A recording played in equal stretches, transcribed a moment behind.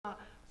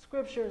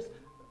scriptures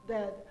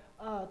that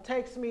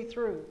takes me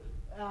through.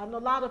 And a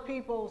lot of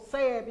people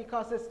say it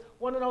because it's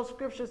one of those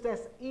scriptures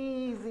that's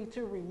easy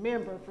to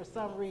remember for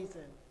some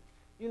reason,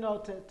 you know,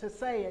 to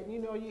say it. You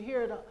know, you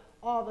hear it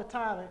all the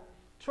time.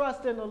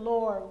 Trust in the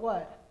Lord,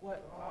 what?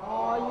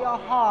 All your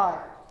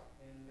heart.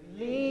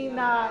 Lean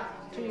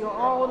not to your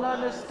own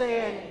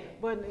understanding,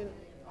 but in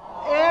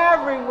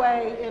every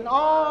way, in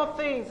all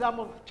things, I'm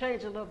going to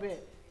change a little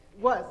bit.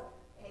 What?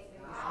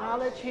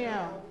 Acknowledge him,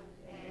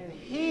 and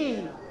he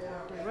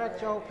will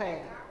direct your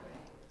path.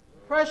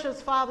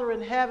 Precious Father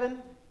in heaven,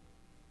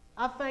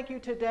 I thank you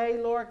today,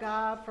 Lord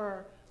God,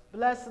 for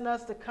blessing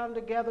us to come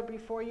together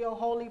before your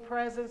holy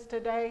presence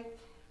today.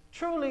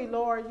 Truly,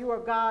 Lord, you are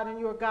God and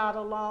you are God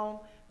alone.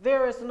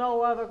 There is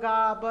no other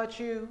God but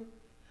you.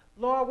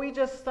 Lord, we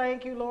just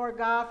thank you, Lord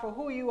God, for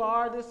who you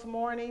are this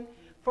morning,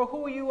 for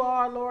who you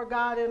are, Lord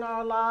God, in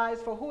our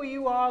lives, for who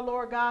you are,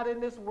 Lord God,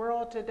 in this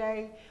world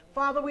today.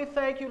 Father, we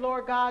thank you,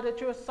 Lord God, that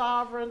you're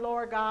sovereign,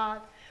 Lord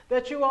God,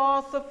 that you are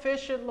all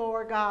sufficient,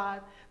 Lord God,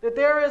 that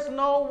there is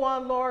no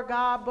one, Lord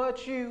God,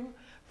 but you.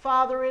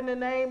 Father, in the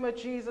name of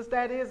Jesus,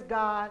 that is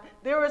God.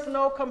 There is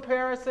no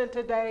comparison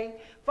today.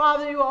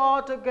 Father, you are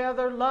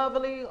altogether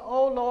lovely,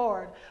 O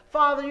Lord.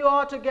 Father, you are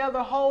altogether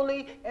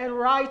holy and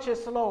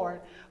righteous,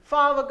 Lord.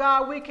 Father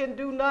God, we can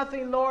do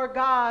nothing, Lord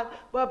God,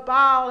 but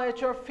bow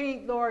at your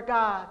feet, Lord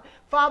God.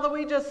 Father,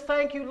 we just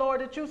thank you,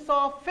 Lord, that you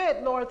saw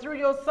fit, Lord, through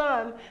your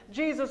Son,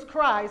 Jesus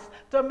Christ,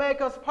 to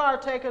make us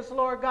partakers,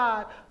 Lord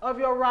God, of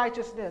your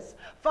righteousness.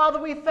 Father,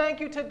 we thank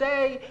you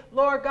today,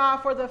 Lord God,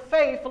 for the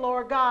faith,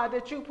 Lord God,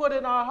 that you put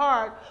in our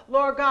heart,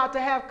 Lord God, to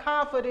have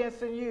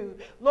confidence in you.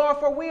 Lord,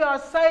 for we are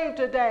saved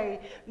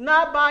today,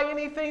 not by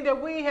anything that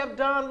we have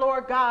done,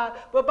 Lord God,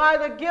 but by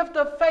the gift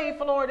of faith,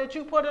 Lord, that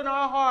you put in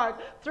our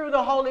heart through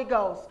the Holy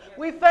Ghost.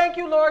 We thank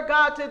you, Lord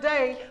God,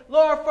 today,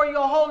 Lord, for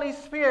your Holy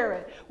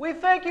Spirit. We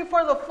thank you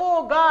for the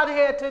full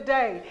Godhead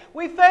today.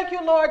 We thank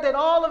you, Lord, that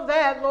all of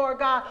that, Lord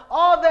God,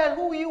 all that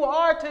who you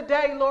are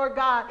today, Lord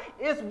God,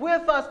 is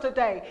with us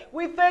today.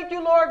 We thank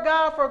you, Lord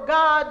God, for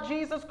God,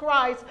 Jesus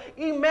Christ,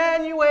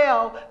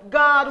 Emmanuel,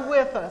 God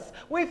with us.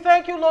 We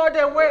thank you, Lord,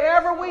 that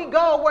wherever we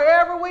go,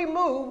 wherever we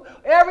move,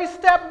 every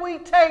step we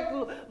take,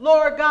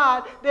 Lord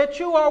God, that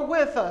you are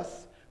with us.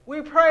 We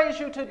praise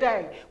you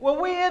today.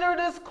 When we enter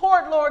this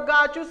court, Lord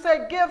God, you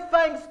say, give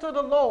thanks to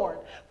the Lord.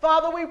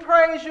 Father, we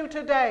praise you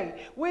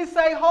today. We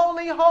say,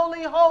 holy,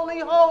 holy, holy,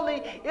 holy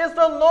is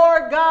the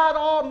Lord God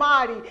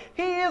Almighty.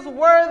 He is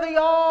worthy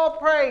all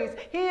praise.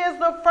 He is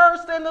the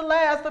first and the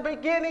last, the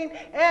beginning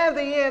and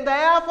the end, the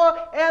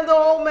Alpha and the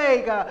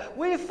Omega.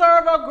 We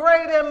serve a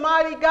great and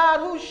mighty God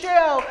who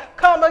shall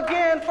come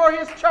again for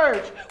his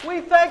church.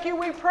 We thank you.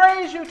 We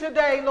praise you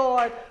today,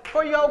 Lord,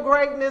 for your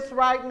greatness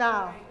right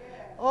now.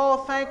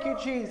 Oh, thank you,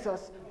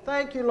 Jesus.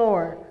 Thank you,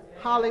 Lord.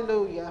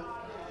 Hallelujah.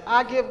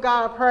 I give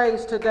God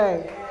praise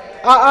today.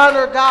 I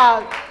honor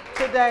God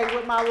today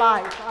with my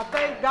life. I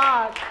thank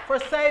God for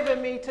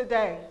saving me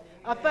today.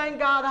 I thank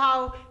God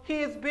how he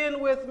has been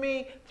with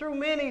me through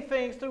many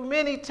things, through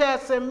many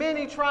tests and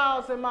many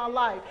trials in my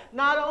life.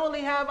 Not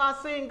only have I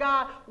seen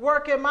God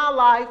work in my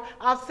life,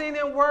 I've seen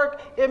him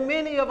work in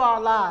many of our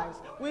lives.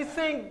 We've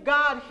seen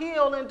God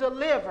heal and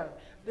deliver.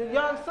 The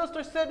young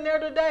sister sitting there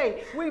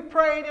today, we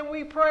prayed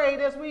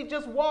as we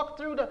just walked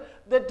through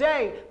the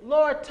day.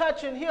 Lord,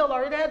 touch and heal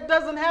her. It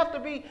doesn't have to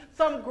be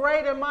some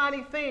great and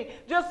mighty thing.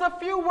 Just a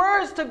few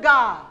words to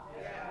God.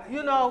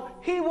 You know,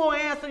 he will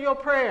answer your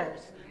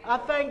prayers. I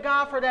thank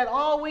God for that.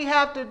 All we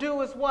have to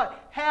do is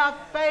what? Have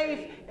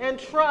faith and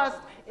trust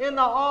in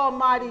the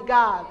Almighty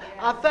God.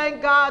 I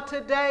thank God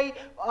today,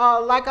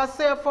 like I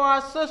said, for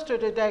our sister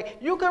today.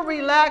 You can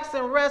relax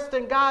and rest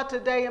in God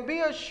today and be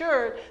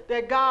assured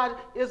that God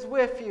is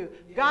with you.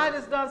 God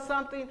has done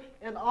something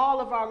in all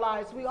of our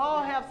lives. We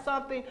all have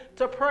something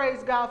to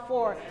praise God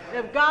for.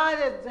 If God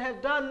has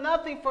done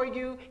nothing for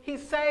you, he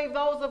saved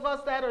those of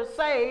us that are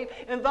saved,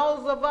 and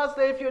those of us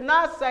that if you're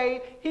not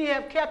saved, he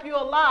have kept you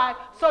alive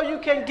so you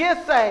can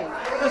get saved.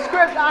 The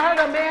scripture, I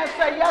heard a man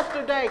say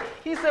yesterday,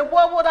 he said,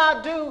 what would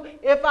I do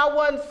if I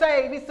wasn't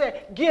saved? He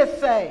said, get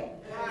saved.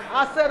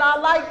 I said, I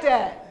like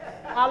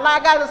that. I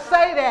got to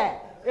say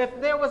that.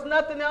 If there was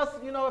nothing else,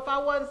 you know, if I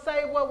wasn't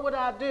saved, what would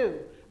I do?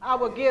 I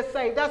will get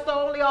saved. That's the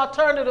only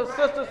alternative,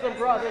 sisters and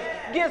brothers.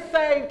 Get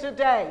saved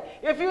today.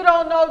 If you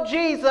don't know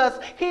Jesus,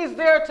 he's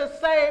there to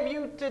save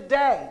you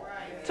today.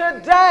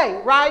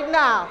 Today, right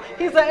now.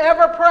 He's an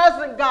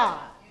ever-present God.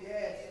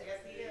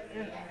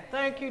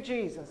 Thank you,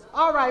 Jesus.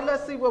 All right,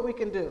 let's see what we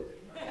can do.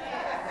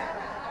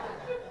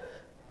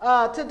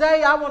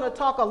 Today, I want to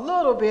talk a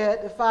little bit,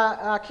 if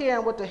I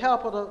can, with the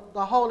help of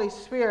the Holy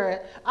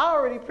Spirit. I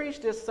already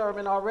preached this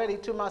sermon already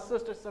to my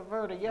sister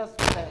Saverta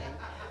yesterday.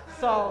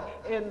 So,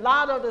 in a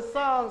lot of the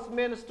songs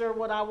minister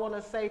what I want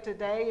to say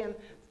today,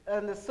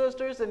 and the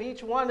sisters and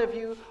each one of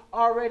you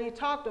already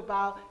talked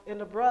about,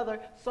 and the brother.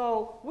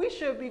 So, we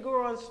should be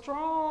growing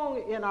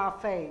strong in our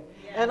faith.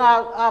 Yeah. And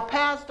our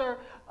pastor,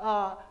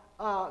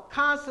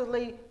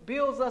 constantly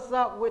builds us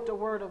up with the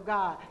word of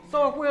God.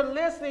 So if we're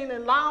listening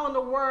and allowing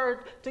the word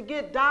to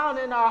get down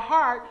in our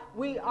heart,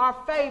 our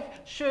faith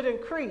should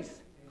increase.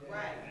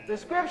 Right. The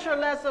scripture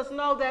lets us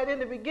know that in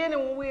the beginning,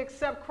 when we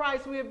accept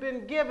Christ, we have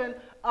been given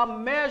a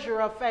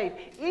measure of faith.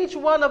 Each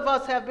one of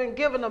us have been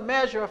given a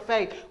measure of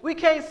faith. We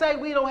can't say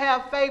we don't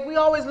have faith. We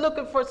always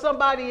looking for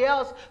somebody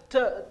else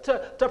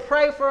to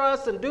pray for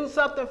us and do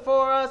something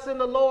for us in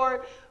the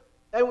Lord.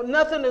 And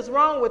nothing is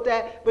wrong with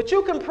that. But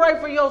you can pray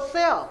for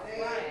yourself.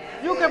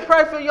 You can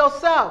pray for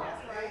yourself.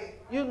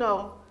 You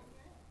know.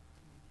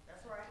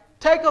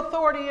 Take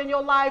authority in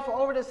your life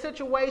over the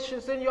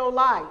situations in your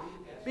life.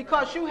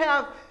 Because you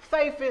have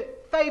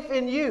faith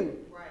in you.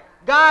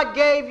 God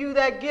gave you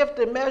that gift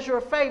and measure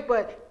of faith.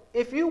 But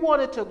if you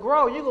want it to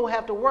grow, you're going to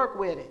have to work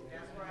with it.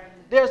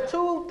 There's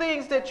two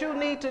things that you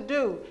need to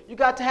do. You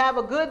got to have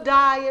a good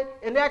diet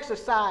and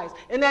exercise.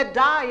 And that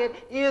diet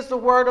is the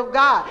word of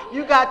God.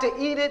 You got to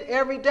eat it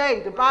every day.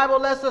 The Bible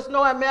lets us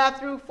know in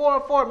Matthew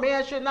 4:4,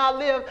 man should not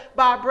live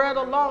by bread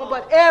alone,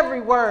 but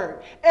every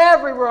word,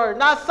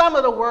 not some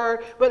of the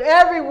word, but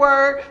every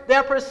word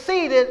that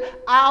proceeded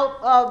out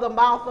of the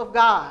mouth of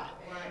God.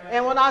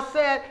 And when I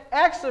said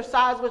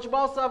exercise, which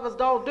most of us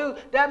don't do,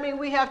 that means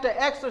we have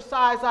to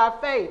exercise our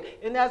faith.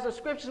 And as the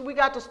scriptures, we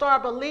got to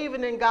start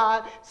believing in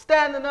God,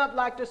 standing up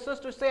like the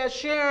sister said,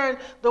 sharing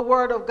the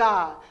word of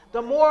God.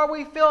 The more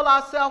we fill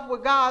ourselves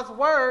with God's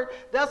word,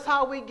 that's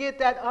how we get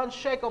that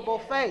unshakable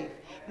faith.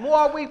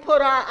 More we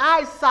put our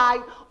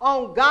eyesight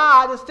on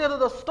God instead of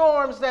the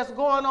storms that's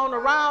going on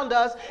around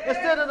us,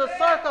 instead of the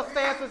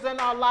circumstances in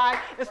our life,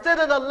 instead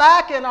of the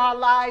lack in our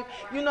life,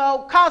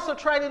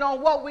 concentrating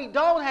on what we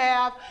don't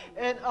have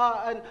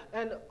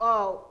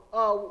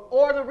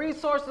or the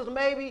resources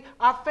maybe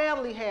our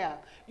family have.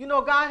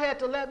 God had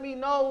to let me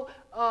know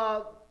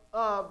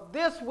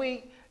this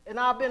week, and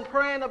I've been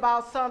praying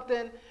about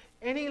something,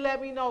 and he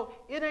let me know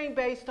it ain't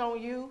based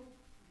on you.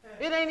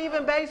 It ain't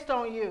even based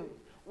on you.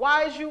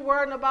 Why is you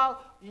worrying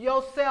about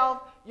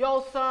yourself,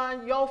 your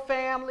son, your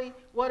family,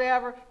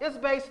 whatever? It's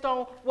based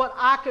on what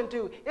I can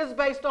do. It's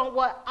based on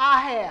what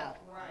I have.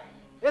 Right.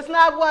 It's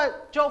not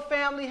what your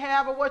family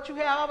have or what you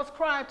have. I was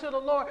crying to the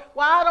Lord.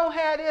 Well, I don't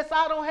have this.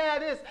 I don't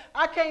have this.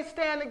 I can't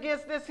stand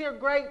against this here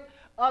great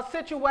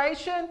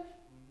situation.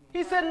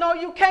 He said, no,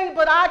 you can't,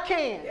 but I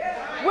can.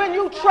 Yeah. When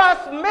you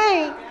trust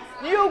me,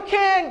 you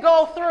can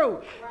go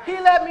through. He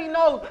let me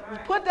know,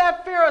 put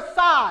that fear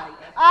aside.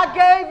 I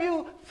gave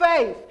you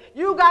faith.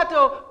 You got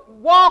to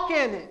walk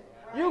in it.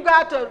 You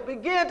got to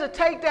begin to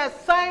take that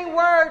same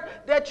word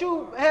that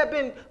you have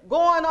been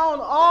going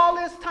on all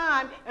this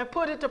time and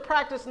put it to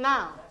practice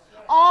now.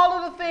 All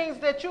of the things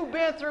that you've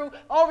been through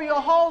over your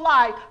whole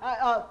life,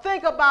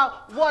 think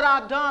about what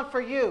I've done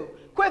for you.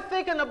 Quit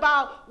thinking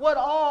about what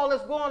all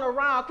is going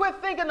around.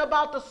 Quit thinking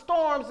about the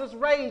storms that's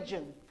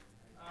raging.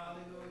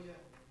 Hallelujah.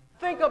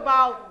 Think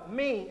about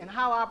me and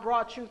how I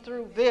brought you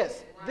through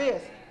this.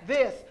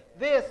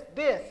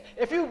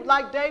 If you,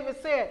 like David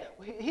said,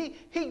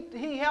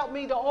 he helped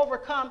me to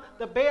overcome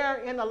the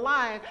bear and the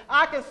lion.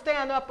 I can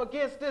stand up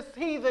against this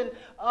heathen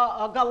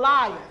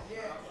Goliath.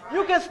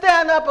 You can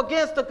stand up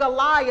against the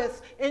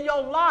Goliaths in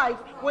your life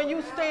when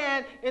you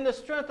stand in the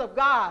strength of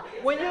God.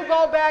 When you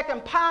go back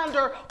and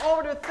ponder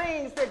over the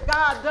things that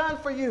God done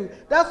for you.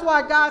 That's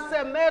why God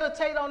said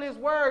meditate on his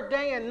word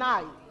day and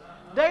night.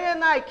 Day and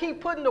night, keep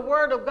putting the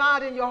word of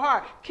God in your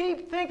heart.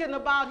 Keep thinking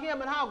about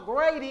him and how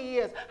great he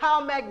is,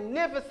 how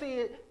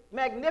magnificent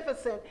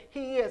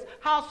he is,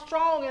 how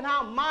strong and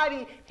how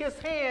mighty his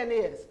hand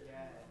is.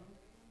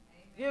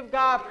 Give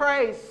God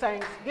praise,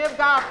 saints. Give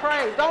God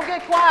praise. Don't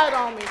get quiet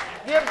on me.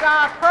 Give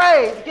God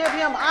praise. Give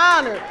him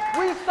honor.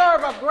 We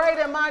serve a great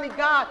and mighty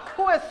God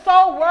who is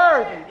so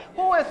worthy,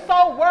 who is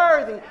so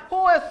worthy,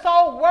 who is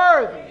so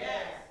worthy.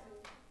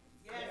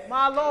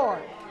 My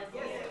Lord.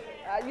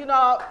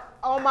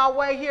 On my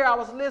way here, I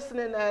was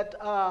listening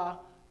on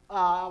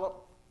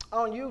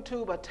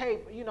YouTube a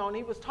tape, and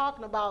he was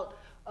talking about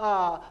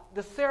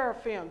the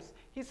seraphims.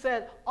 He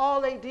said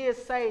all they did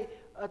say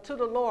to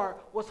the Lord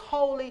was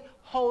holy,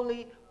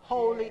 holy,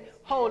 holy,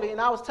 holy. And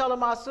I was telling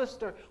my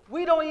sister,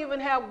 we don't even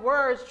have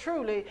words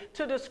truly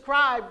to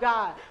describe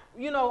God.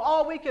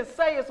 All we can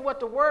say is what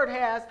the word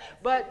has,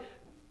 but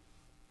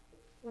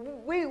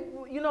we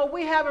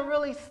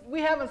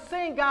haven't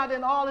seen God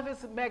in all of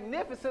his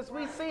magnificence.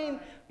 We've seen,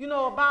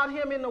 about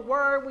him in the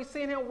word. We've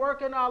seen him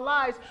work in our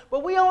lives,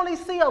 but we only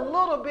see a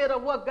little bit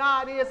of what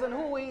God is and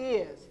who he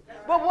is.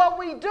 But what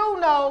we do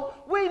know,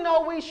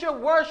 we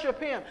should worship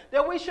him,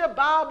 that we should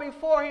bow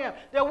before him,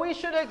 that we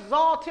should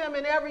exalt him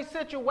in every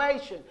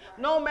situation,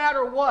 no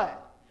matter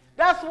what.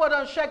 That's what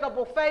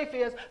unshakable faith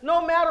is.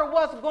 No matter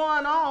what's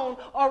going on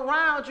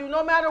around you,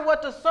 no matter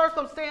what the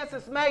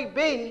circumstances may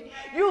be,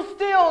 you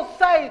still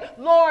say,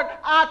 Lord,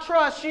 I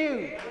trust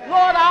you.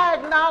 Lord, I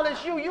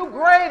acknowledge you. You're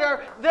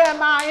greater than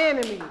my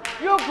enemy.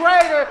 You're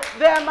greater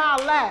than my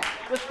lack.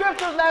 The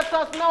scripture lets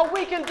us know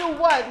we can do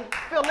what?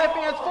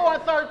 Philippians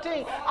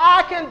 4:13.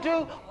 I can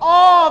do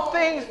all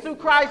things through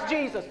Christ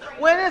Jesus.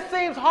 When it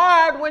seems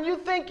hard, when you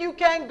think you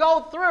can't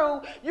go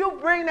through, you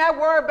bring that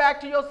word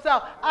back to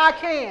yourself. I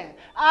can.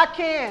 I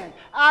can.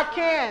 I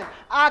can.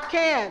 I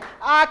can.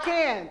 I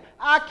can.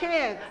 I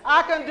can.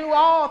 I can do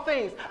all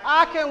things.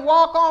 I can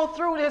walk on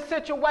through this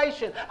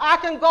situation. I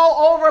can go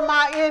over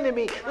my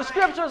enemy. The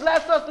scriptures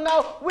lets us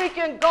know we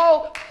can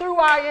go through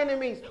our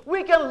enemies.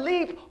 We can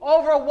leap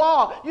over a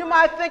wall. You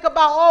might think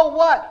about, oh,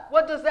 what?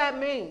 What does that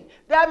mean?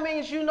 That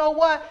means, you know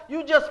what?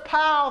 You just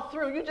plow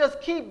through. You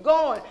just keep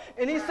going.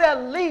 And he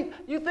said leap.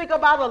 You think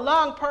about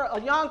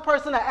a young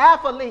person, an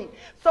athlete.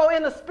 So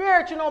in the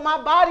spirit, you know,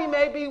 my body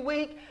may be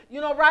weak. You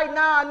know, right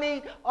now I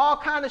need all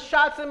kind of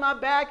shots in my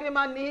back, in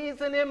my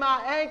knees, and in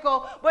my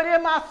ankle. But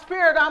in my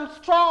spirit, I'm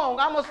strong.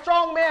 I'm a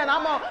strong man.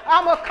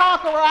 I'm a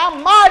conqueror.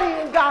 I'm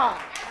mighty in God.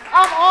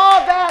 I'm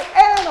all that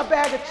and a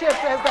bag of chips,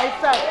 as they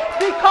say.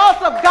 Because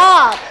of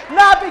God.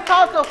 Not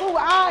because of who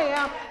I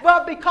am,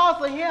 but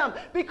because of him.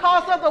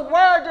 Because of the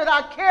word that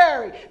I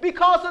carry.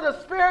 Because of the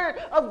Spirit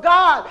of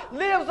God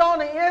lives on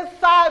the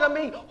inside of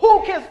me.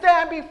 Who can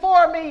stand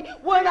before me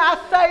when I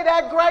say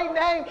that great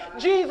name,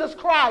 Jesus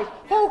Christ?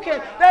 Who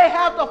can? They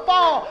have to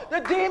fall.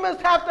 The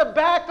demons have to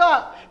back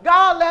up.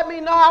 God let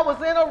me know I was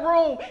in a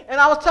room and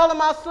I was telling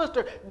my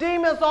sister,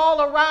 demons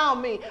all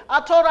around me.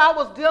 I told her I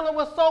was dealing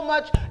with so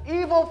much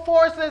evil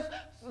forces.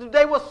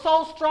 They were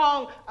so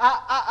strong,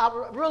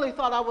 I really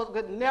thought I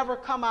would never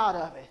come out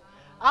of it.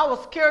 I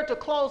was scared to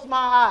close my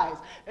eyes.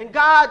 And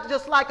God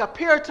just like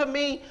appeared to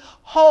me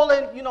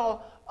holding, you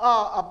know,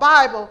 a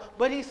Bible.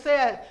 But he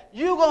said,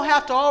 you're going to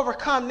have to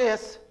overcome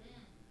this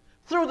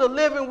through the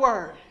living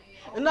word.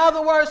 In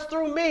other words,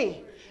 through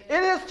me.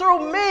 It is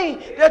through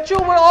me that you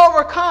will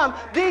overcome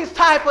these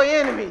type of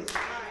enemies.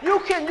 You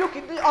can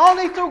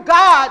only through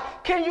God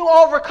can you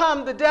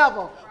overcome the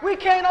devil. We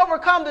can't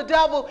overcome the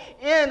devil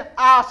in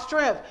our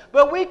strength,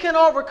 but we can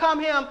overcome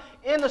him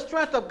in the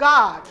strength of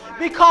God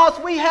because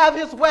we have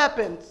his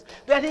weapons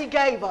that he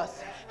gave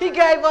us. He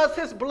gave us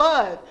his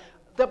blood,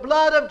 the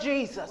blood of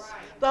Jesus.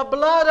 The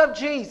blood of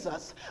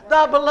Jesus.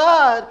 The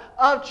blood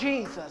of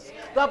Jesus.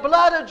 The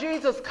blood of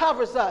Jesus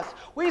covers us.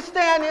 We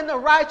stand in the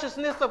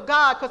righteousness of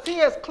God because he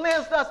has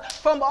cleansed us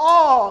from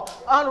all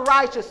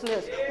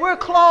unrighteousness. We're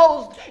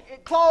clothed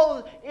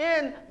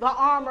in the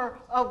armor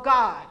of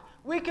God.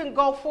 We can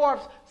go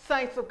forth,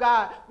 saints of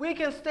God. We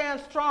can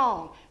stand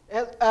strong.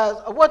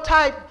 What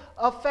type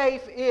of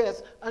faith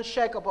is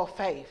unshakable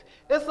faith?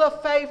 It's a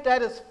faith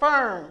that is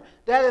firm,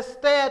 that is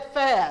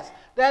steadfast,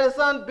 that is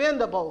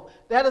unbendable,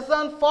 that is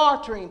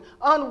unfaltering,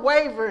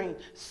 unwavering,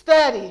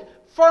 steady,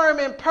 firm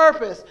in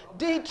purpose,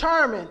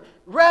 determined,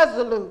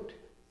 resolute.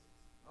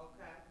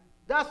 Okay.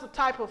 That's the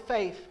type of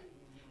faith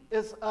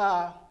is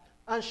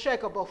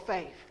unshakable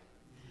faith.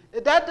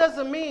 That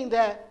doesn't mean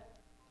that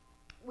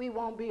we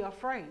won't be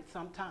afraid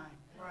sometime.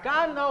 Right.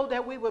 God knows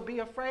that we will be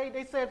afraid.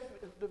 They said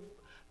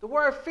the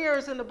word fear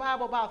is in the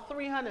Bible about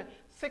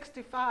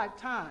 365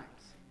 times.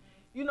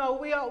 You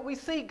know, we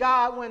see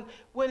God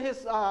when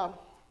his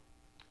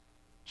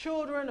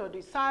children or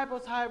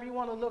disciples, however you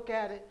want to look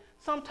at it,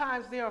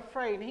 sometimes they're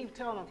afraid. And he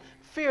tells them,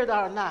 fear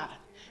thou not.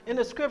 In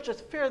the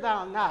scriptures, fear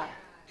thou not.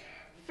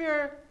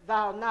 Fear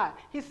thou not.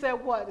 He said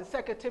what? In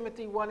 2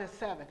 Timothy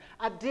 1:7.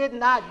 I did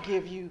not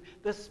give you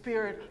the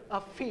spirit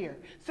of fear.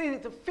 See,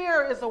 the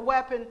fear is a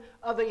weapon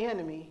of the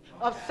enemy,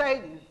 of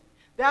Satan.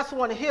 That's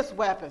one of his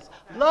weapons.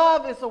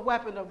 Love is a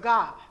weapon of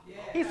God.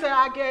 He said,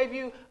 I gave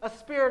you a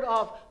spirit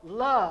of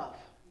love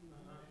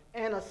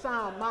and a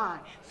sound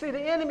mind. See,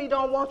 the enemy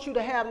don't want you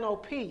to have no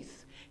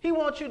peace. He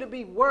wants you to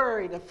be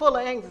worried and full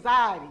of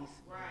anxieties.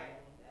 Right.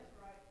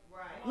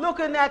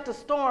 Looking at the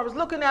storms,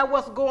 looking at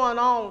what's going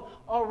on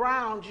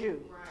around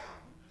you.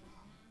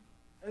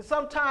 Right. And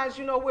sometimes,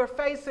 you know, we're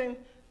facing,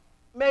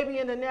 maybe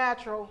in the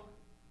natural,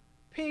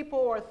 people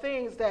or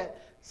things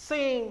that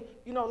seem,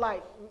 you know,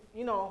 like,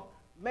 you know,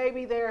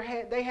 maybe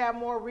they have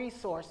more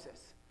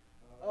resources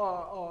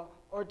or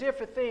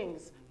different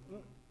things.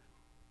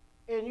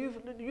 And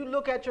you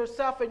look at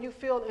yourself and you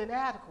feel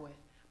inadequate.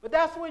 But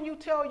that's when you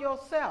tell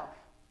yourself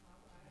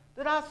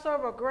that I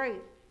serve a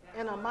great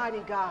and a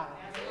mighty God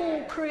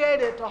who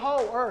created the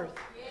whole earth.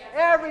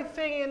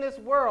 Everything in this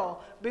world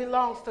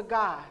belongs to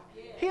God.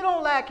 He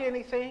don't lack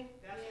anything.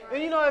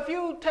 And you know, if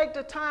you take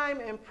the time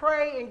and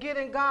pray and get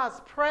in God's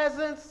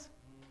presence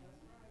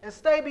and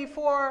stay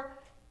before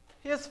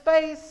his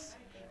face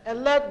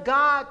and let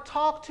God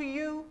talk to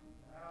you,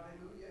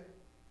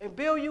 and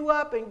build you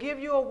up and give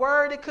you a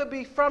word. It could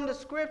be from the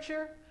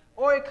scripture,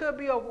 or it could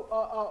be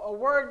a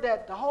word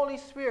that the Holy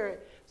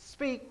Spirit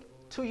speak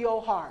to your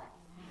heart.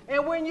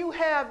 And when you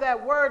have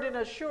that word and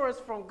assurance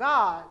from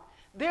God,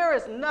 There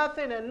is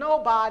nothing and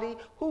nobody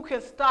who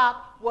can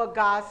stop what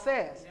God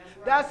says.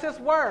 That's his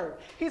word.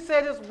 He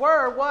said his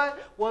word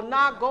will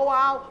not go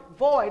out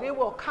void. It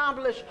will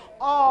accomplish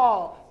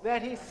all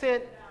that he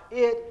sent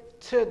it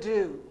to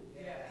do.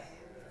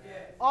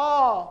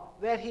 All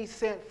that he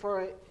sent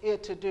for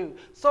it to do.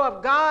 So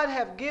if God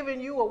have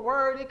given you a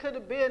word, it could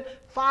have been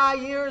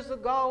 5 years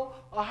ago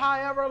or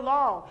however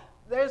long.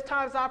 There's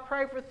times I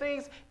pray for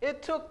things,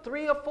 it took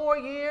 3 or 4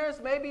 years,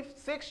 maybe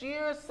 6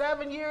 years,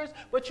 7 years,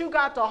 but you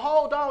got to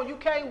hold on. You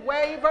can't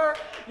waver.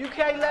 You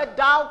can't let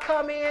doubt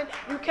come in.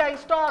 You can't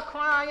start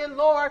crying,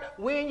 Lord,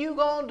 when you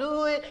going to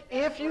do it,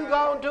 if you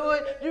going to do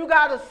it. You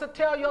got to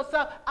tell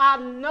yourself, I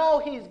know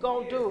he's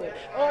going to do it.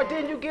 Or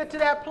then you get to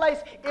that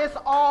place, it's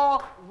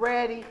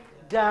already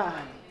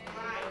done.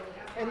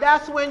 And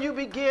that's when you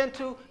begin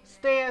to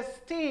stand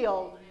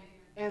still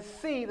and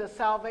see the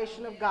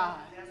salvation of God.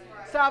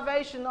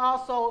 Salvation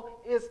also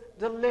is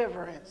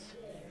deliverance.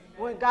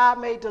 When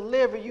God may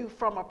deliver you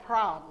from a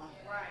problem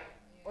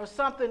or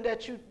something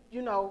that you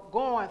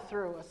going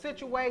through, a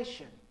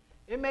situation.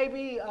 It may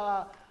be,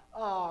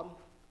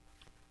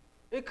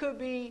 it could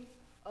be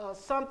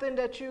something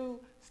that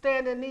you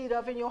stand in need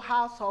of in your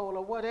household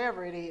or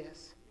whatever it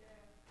is.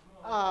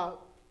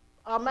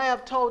 I may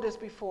have told this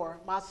before.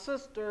 My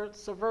sister,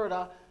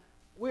 Saverta,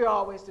 we're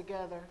always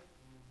together.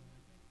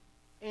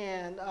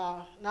 And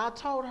I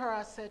told her,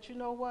 I said, you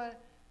know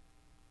what?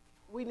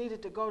 We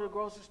needed to go to the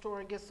grocery store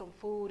and get some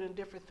food and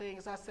different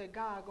things. I said,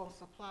 God going to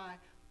supply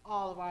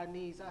all of our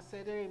needs. I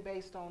said, it ain't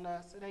based on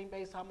us. It ain't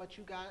based on how much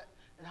you got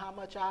and how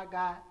much I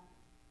got.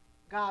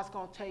 God's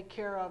going to take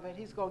care of it.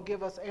 He's going to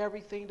give us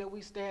everything that we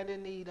stand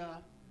in need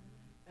of.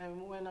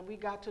 And when we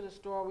got to the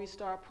store, we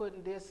started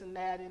putting this and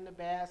that in the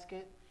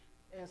basket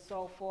and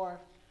so forth.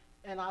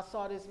 And I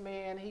saw this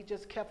man, he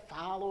just kept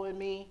following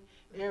me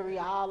every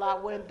aisle I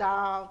went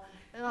down.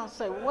 And I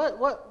said,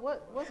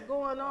 what's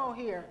going on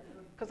here?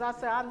 Because I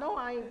said, I know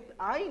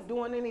I ain't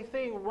doing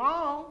anything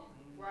wrong.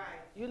 Right.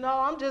 You know,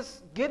 I'm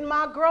just getting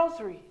my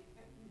grocery.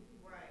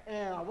 Right.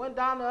 And I went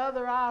down the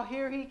other aisle,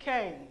 here he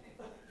came.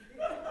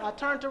 I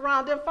turned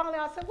around, then finally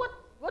I said,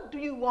 what do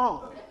you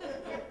want?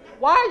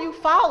 Why are you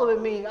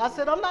following me? I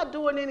said, I'm not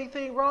doing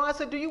anything wrong. I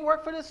said, do you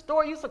work for this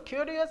store? You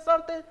security or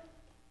something?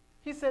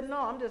 He said,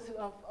 no, I'm just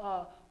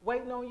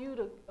waiting on you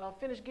to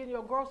finish getting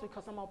your grocery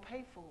because I'm going to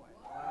pay for it.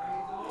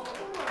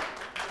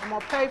 I'm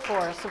going to pay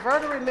for it.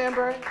 Saverta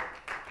remembered,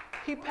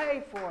 he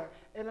paid for it.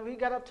 And when he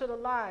got up to the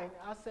line,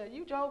 I said,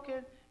 you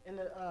joking? And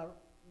the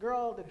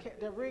girl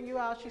that ring you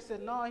out, she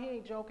said, no, he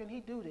ain't joking.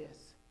 He do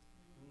this.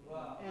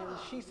 Wow. And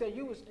she said,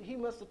 he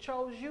must have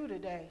chose you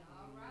today.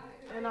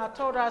 Right. And I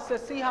told her, I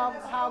said, see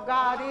how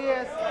God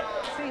is.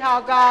 See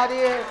how God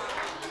is.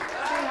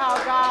 See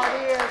how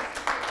God is.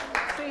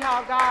 See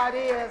how God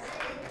is.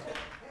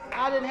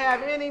 I didn't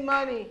have any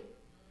money.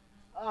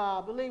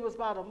 I believe it was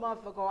about a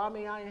month ago. I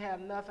didn't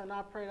have nothing.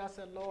 I prayed. I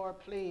said, Lord,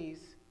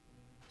 please.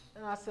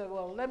 And I said,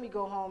 well, let me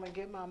go home and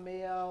get my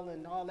mail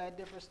and all that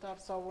different stuff.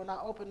 So when I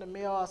opened the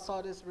mail, I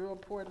saw this real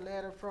important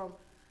letter from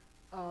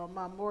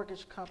my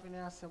mortgage company.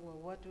 I said, well,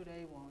 what do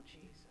they want,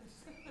 Jesus?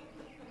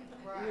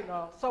 Right. You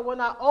know. So when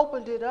I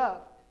opened it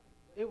up,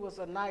 it was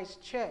a nice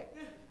check.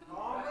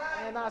 All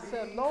right. And I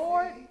said,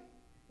 Lord,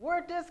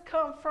 where'd this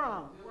come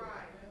from? Right.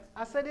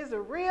 I said, is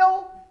it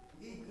real?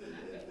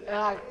 And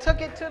I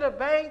took it to the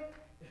bank,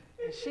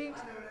 and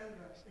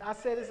I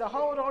said, is a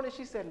hold on it?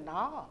 She said,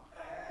 no.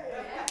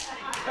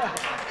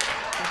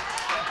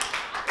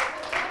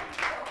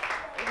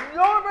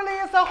 Normally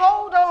it's a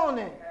hold on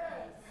it.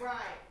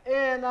 Right.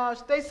 And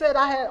they said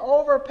I had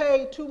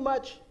overpaid too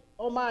much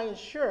on my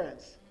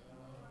insurance.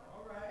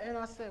 And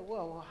I said,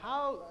 well,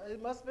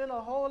 it must have been a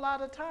whole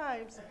lot of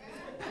times.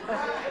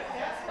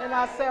 And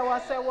I said,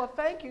 well,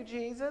 thank you,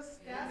 Jesus.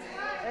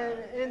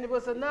 And it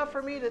was enough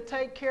for me to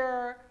take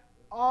care of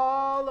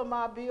all of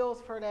my bills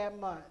for that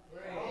month.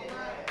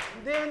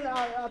 Then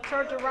I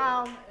turned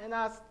around and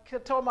I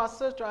told my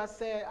sister, I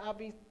said, I'll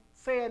be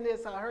saying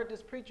this. I heard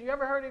this preacher. You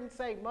ever heard him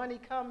say, money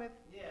cometh?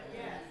 Yeah.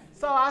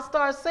 So I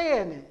started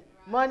saying it,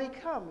 money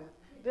cometh.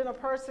 Then a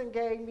person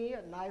gave me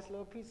a nice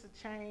little piece of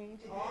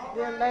change.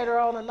 Then later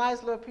on, a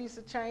nice little piece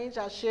of change.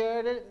 I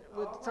shared it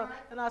with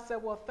and I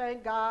said, well,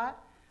 thank God.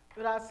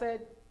 But I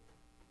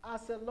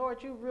said,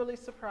 Lord, you really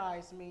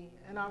surprised me,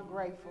 and I'm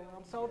grateful.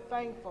 I'm so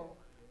thankful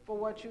for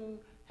what you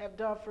have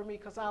done for me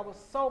because I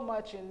was so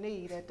much in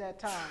need at that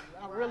time.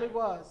 I really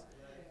was.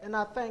 And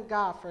I thank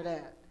God for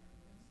that.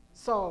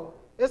 So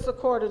it's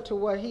according to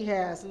what he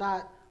has,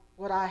 not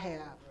what I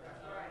have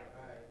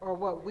or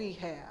what we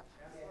have.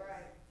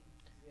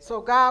 So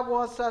God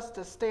wants us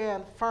to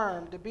stand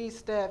firm, to be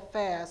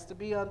steadfast, to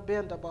be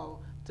unbendable,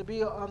 to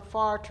be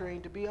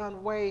unfaltering, to be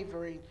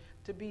unwavering,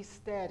 to be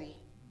steady,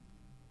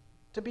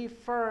 to be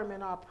firm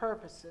in our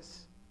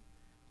purposes,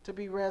 to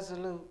be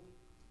resolute,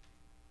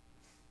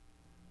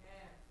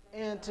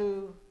 and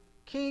to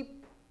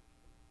keep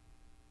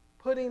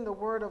putting the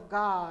word of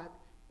God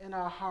in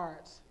our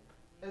hearts.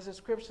 As the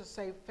scriptures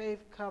say,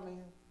 faith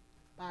coming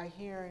by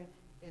hearing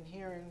and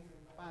hearing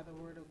by the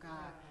word of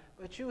God.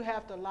 But you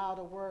have to allow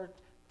the word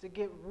to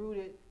get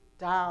rooted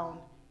down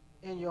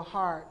in your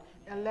heart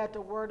and let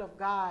the word of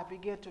God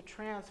begin to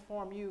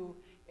transform you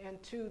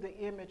into the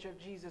image of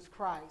Jesus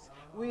Christ.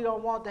 We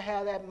don't want to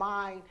have that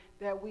mind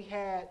that we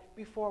had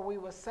before we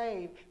were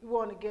saved. We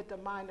want to get the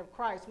mind of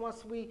Christ.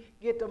 Once we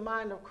get the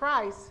mind of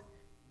Christ,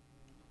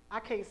 I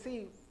can't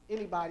see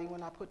anybody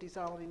when I put these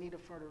on. I only need it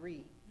for to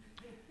read.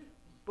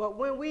 But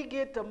when we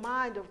get the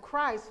mind of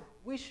Christ,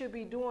 we should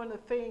be doing the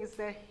things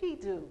that he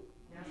do.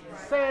 Right.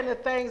 Saying the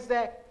things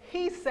that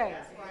he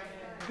says.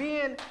 Right.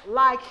 Being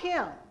like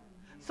him.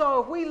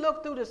 So if we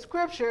look through the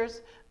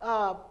scriptures,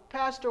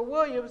 Pastor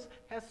Williams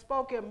has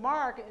spoken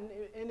Mark,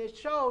 and it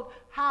showed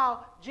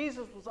how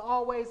Jesus was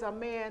always a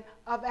man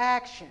of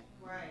action.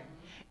 Right.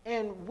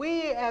 And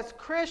we as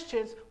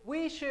Christians,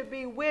 we should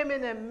be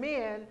women and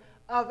men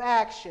of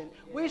action.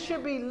 Yeah. We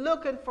should be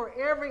looking for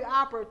every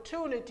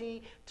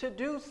opportunity to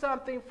do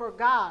something for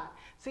God.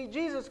 See,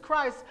 Jesus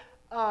Christ,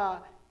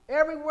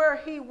 everywhere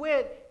he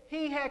went,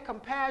 he had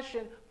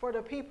compassion for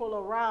the people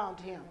around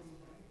him.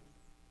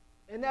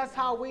 And that's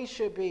how we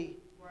should be.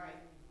 Right.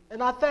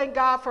 And I thank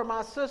God for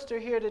my sister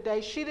here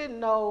today. She didn't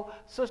know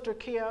Sister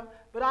Kim,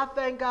 but I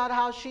thank God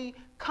how she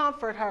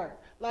comforted her.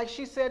 Like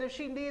she said, if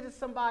she needed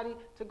somebody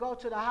to go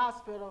to the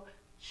hospital,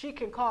 she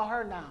can call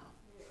her now.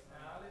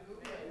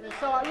 And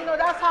so, you know,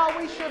 that's how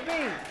we should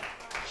be.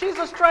 She's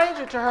a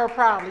stranger to her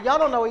probably. Y'all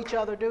don't know each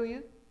other, do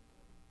you?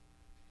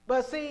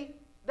 But see,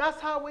 that's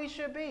how we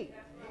should be.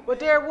 But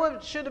there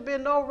should have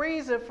been no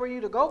reason for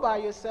you to go by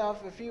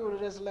yourself if you would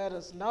have just let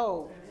us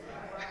know.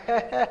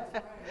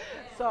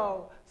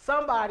 So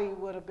somebody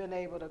would have been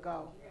able to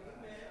go.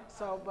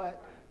 So,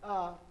 but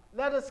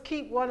let us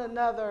keep one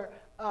another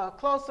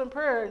close in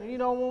prayer. You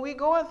know, when we're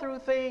going through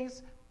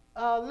things,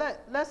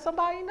 let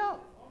somebody know.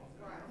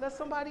 Let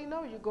somebody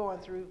know you're going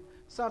through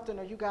something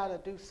or you got to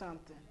do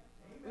something.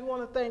 We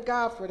want to thank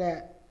God for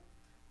that.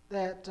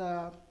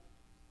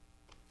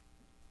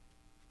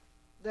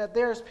 That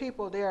there's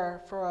people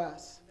there for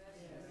us.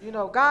 You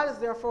know, God is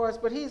there for us,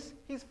 but He's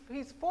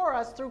for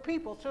us through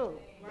people too.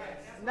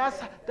 And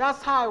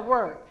that's how it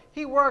works.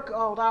 He works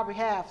on our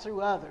behalf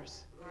through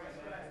others.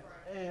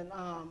 And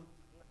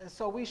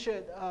so we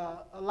should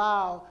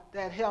allow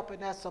that help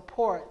and that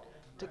support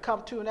to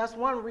come to. And that's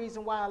one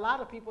reason why a lot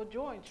of people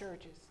join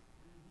churches.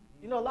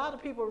 You know, a lot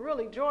of people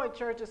really join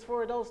churches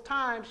for those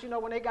times, you know,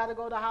 when they got to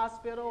go to the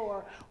hospital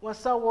or when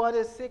someone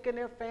is sick in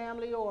their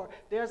family or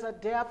there's a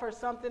death or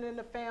something in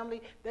the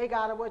family. They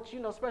got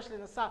to, especially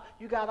in the South,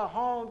 you got a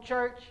home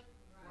church.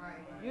 Right.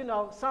 You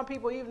know, some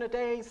people, even if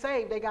they ain't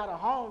saved, they got a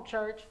home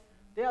church.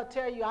 They'll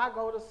tell you, I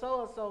go to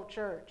so-and-so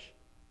church.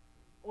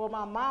 Or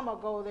my mama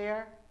go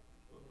there.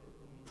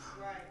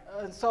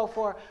 Right. And so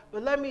forth.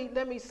 But let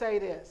me say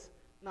this.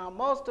 Now,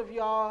 most of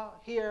y'all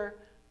here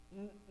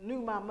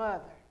knew my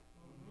mother.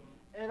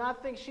 And I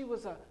think she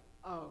was a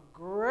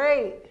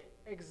great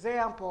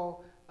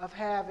example of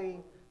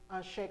having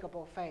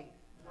unshakable faith.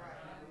 Right.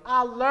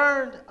 I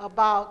learned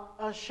about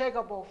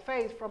unshakable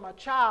faith from a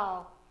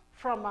child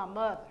from my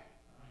mother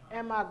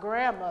and my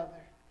grandmother.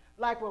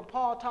 Like when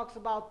Paul talks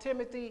about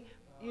Timothy,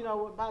 you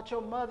know, about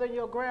your mother and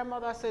your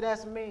grandmother, I said,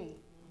 that's me.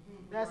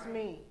 That's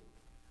me.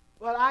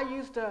 But I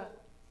used to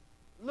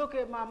look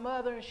at my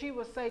mother and she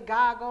would say,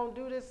 God gonna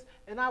do this.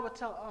 And I would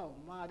tell, oh,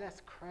 Ma,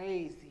 that's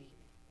crazy.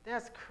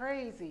 That's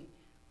crazy.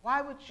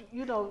 Why would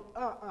you,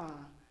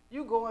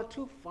 you going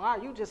too far.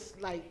 You just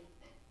like.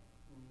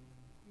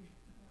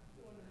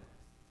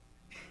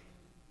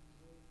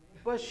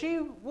 But she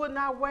would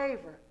not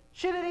waver.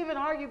 She didn't even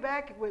argue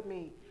back with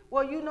me.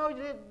 Well,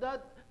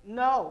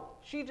 no.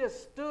 She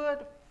just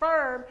stood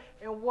firm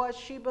in what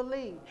she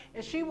believed.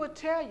 And she would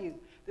tell you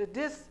that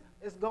this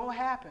is going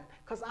to happen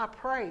because I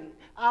prayed.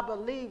 I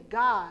believed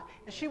God.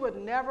 And she would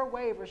never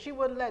waver. She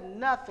wouldn't let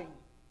nothing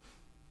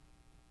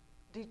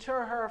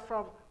deter her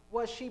from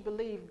what she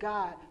believed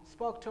God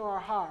spoke to her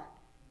heart.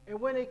 And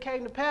when it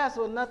came to pass,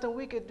 there was nothing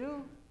we could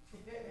do.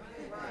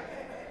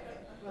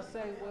 We'll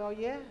say, well,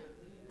 yeah.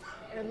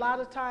 And a lot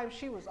of times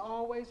she was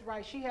always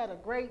right. She had a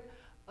great,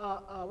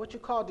 what you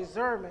call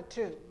discernment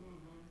too.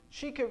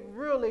 She could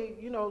really,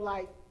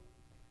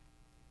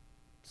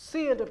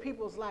 see into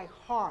people's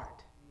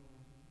heart,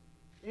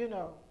 and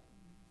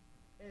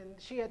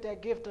she had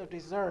that gift of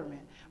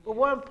discernment. But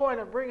one point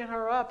of bringing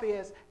her up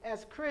is,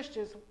 as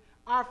Christians,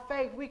 our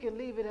faith, we can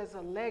leave it as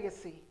a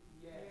legacy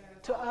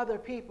to other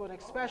people, and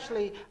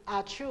especially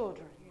our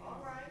children.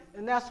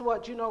 And that's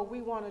what,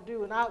 we want to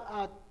do. And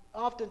I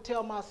often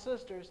tell my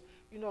sisters,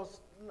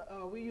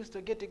 we used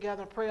to get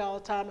together and pray all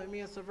the time, and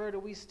me and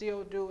Saverta, we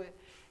still do it.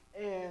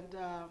 And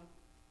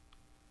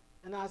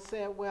I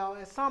said, well,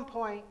 at some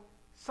point,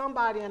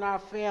 somebody in our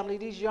family,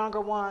 these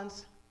younger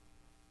ones,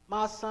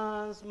 my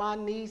sons, my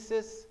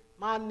nieces,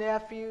 my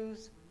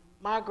nephews,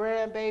 my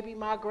grandbaby,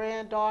 my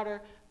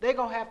granddaughter, they're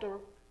going to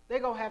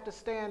have to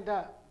stand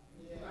up.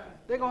 Yeah.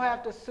 They're going to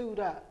have to suit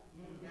up.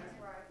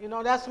 That's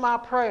right. That's my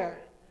prayer,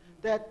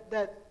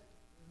 that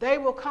they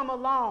will come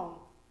along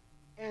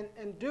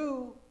and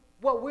do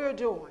what we're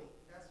doing.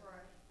 That's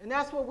right. And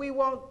that's what we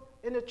want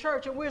in the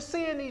church. And we're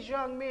seeing these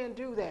young men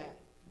do that.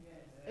 Yes.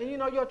 And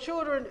your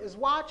children is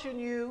watching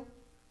you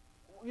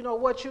you know,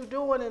 what you're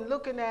doing and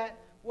looking at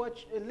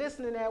and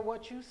listening at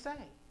what you say.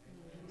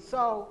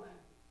 So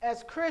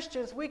as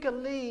Christians, we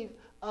can leave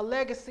a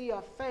legacy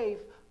of faith,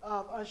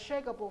 of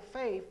unshakable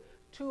faith,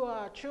 to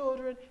our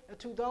children and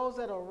to those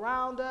that are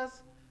around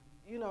us.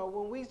 You know,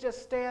 when we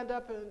just stand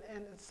up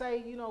and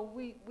say, you know,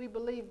 we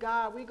believe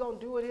God, we're going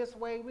to do it his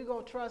way, we're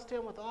going to trust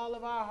him with all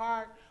of our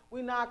heart,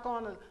 we're not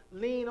going to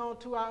lean on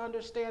to our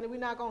understanding, we're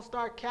not going to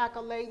start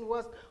calculating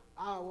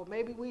well,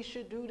 maybe we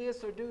should do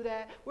this or do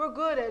that. We're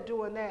good at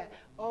doing that.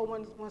 Or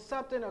when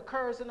something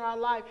occurs in our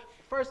life,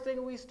 first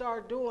thing we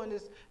start doing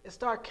is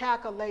start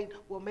calculating,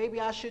 well,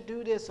 maybe I should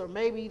do this or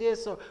maybe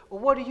this, or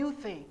what do you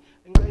think?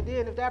 And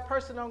then if that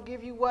person don't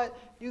give you what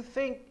you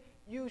think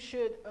you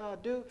should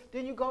do,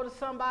 then you go to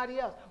somebody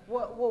else.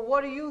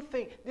 What do you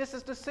think? This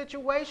is the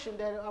situation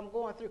that I'm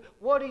going through.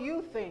 What do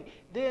you think?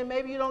 Then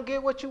maybe you don't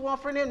get what you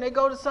want from them. They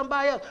go to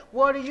somebody else.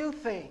 What do you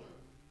think?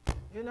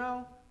 You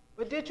know?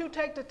 But did you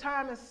take the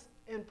time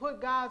and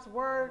put God's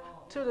word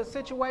to the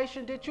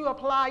situation? Did you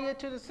apply it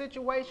to the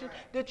situation?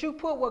 Did you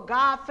put what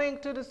God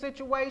thinks to the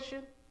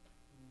situation?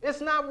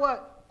 It's not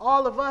what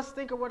all of us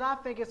think or what I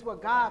think. It's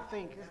what God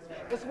thinks.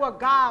 It's what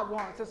God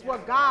wants. It's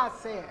what God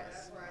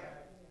says.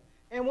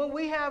 And when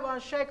we have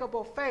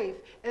unshakable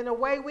faith, and the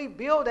way we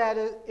build that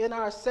in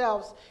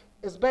ourselves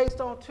is based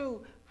on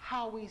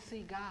how we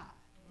see God.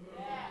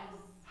 Yes.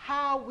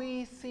 How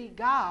we see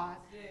God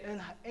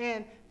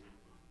and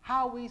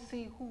how we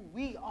see who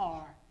we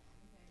are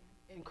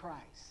in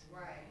Christ.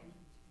 Right.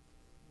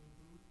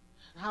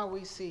 How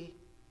we see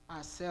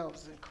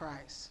ourselves in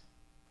Christ.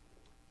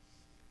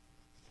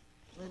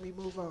 Let me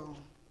move on.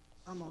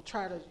 I'm going to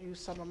try to use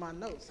some of my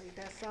notes. Ain't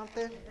that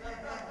something?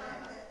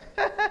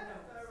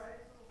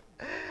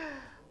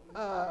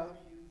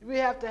 We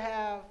have to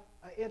have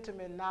an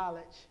intimate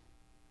knowledge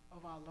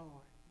of our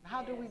Lord.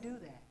 How do we do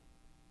that?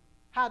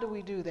 How do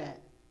we do that?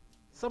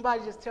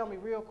 Somebody just tell me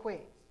real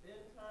quick.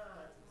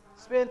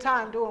 Spend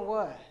time doing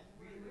what?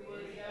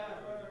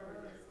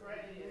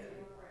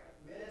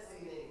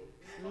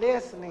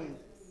 Listening.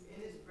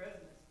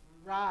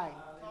 Right.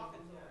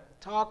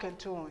 Talking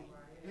to him.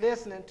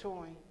 Listening to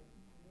him.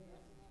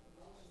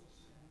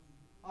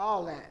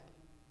 All that.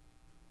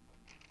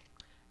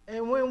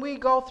 And when we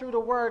go through the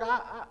word,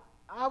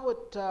 I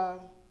would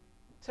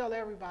tell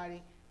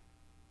everybody,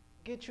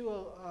 get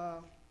you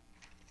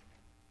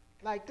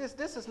like this.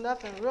 This is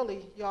nothing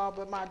really, y'all,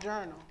 but my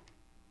journal.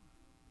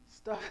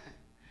 Stuff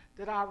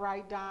that I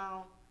write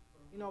down,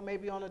 you know,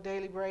 maybe on a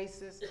daily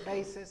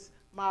basis,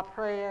 my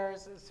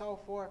prayers and so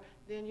forth.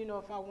 Then, you know,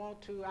 if I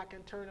want to, I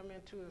can turn them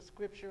into a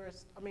scripture,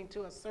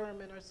 to a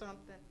sermon or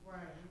something. Right.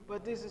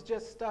 But this is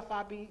just stuff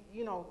I be,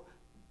 you know,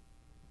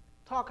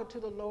 talking to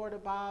the Lord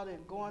about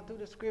and going through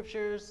the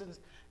scriptures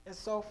and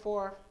so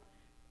forth.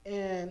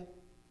 And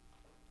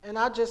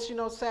I just, you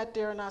know, sat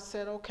there and I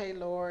said, okay,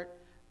 Lord,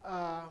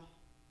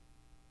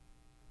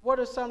 what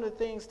are some of the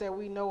things that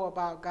we know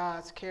about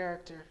God's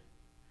character?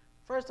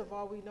 First of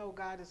all, we know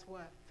God is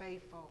what?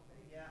 Faithful.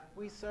 Yeah.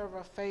 We serve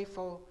a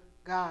faithful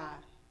God.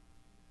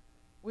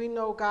 We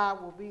know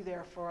God will be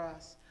there for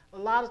us. A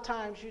lot of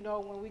times, you know,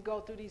 when we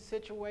go through these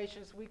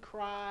situations, we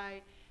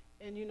cry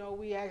and, you know,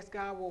 we ask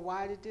God, well,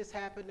 why did this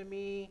happen to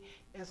me?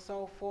 And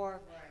so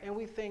forth. Right. And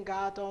we think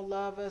God don't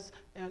love us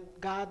and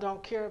God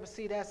don't care. But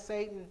see, that's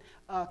Satan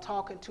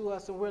talking to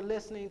us and we're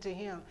listening to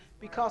him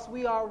because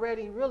we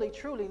already really,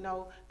 truly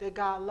know that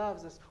God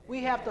loves us. We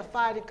have to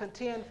fight and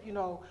contend, you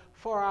know,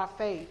 for our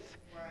faith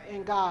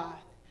in God.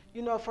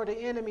 You know, for the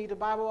enemy, the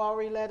Bible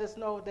already let us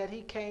know that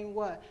he came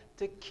what?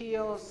 To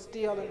kill,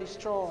 steal, and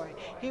destroy.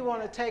 He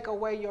want to take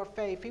away your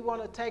faith. He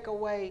want to take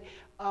away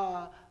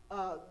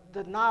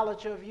the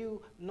knowledge of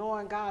you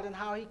knowing God and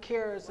how he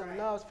cares and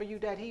loves for you,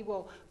 that he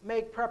will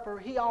make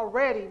he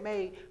already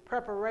made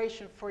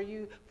preparation for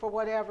you for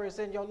whatever is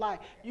in your life.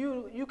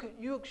 You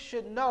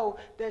should know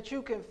that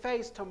you can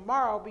face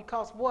tomorrow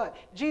because what?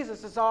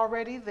 Jesus is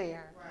already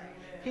there. Right.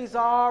 He's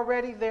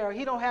already there.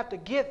 He don't have to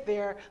get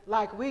there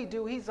like we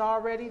do. He's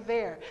already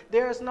there.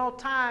 There's no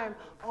time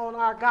on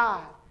our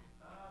God.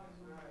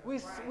 We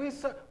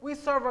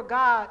serve a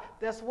God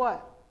that's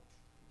what?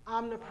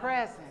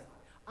 Omnipresent.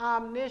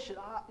 Omniscient,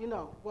 you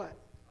know what?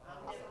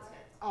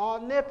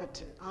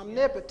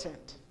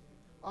 Omnipotent,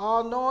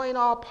 all-knowing,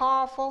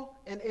 all-powerful,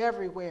 and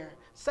everywhere.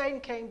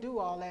 Satan can't do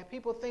all that.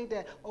 People think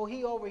that, oh,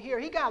 he over here.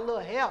 He got a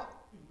little help.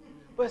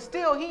 But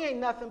still, he ain't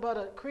nothing but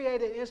a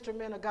created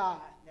instrument of God.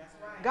 That's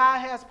right. God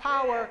has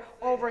power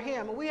over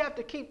him, and we have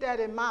to keep that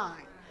in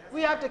mind.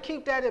 We have to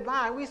keep that in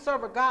mind. We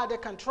serve a God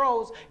that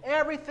controls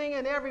everything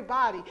and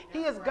everybody. He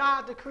is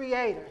God the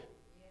Creator.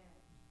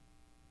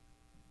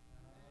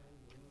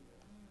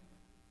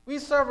 We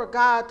serve a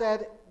God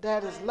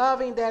that is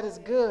loving, that is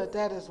good,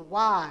 that is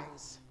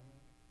wise.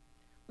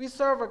 We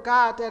serve a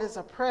God that is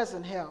a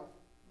present help.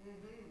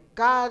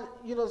 God,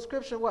 you know, the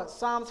scripture, what?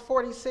 Psalms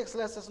 46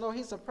 lets us know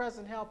he's a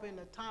present help in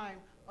the time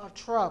of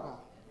trouble.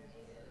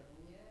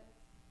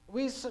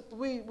 We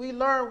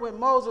learned with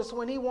Moses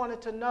when he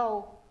wanted to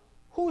know,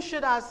 who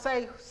should I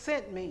say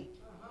sent me?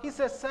 He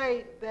said,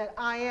 say that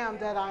I am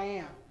that I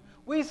am.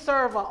 We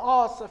serve an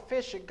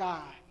all-sufficient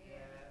God.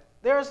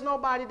 There's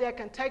nobody that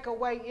can take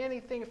away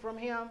anything from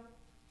him.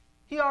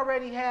 He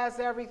already has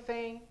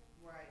everything.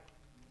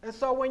 And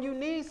so when you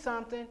need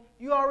something,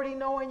 you already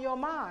know in your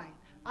mind.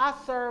 I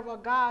serve a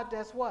God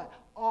that's what?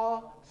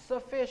 All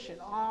sufficient,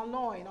 all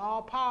knowing,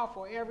 all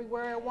powerful,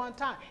 everywhere at one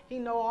time. He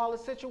knows all the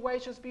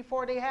situations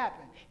before they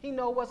happen. He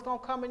knows what's going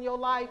to come in your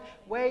life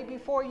way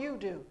before you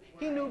do.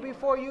 He knew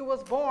before you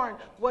was born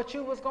what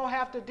you was going to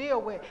have to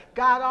deal with.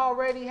 God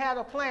already had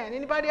a plan.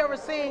 Anybody ever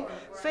seen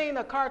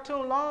a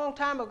cartoon long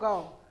time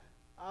ago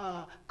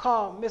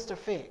called Mr.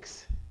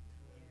 Fix?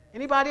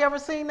 Anybody ever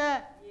seen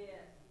that?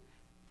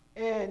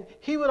 And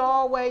he would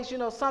always,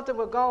 something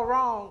would go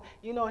wrong,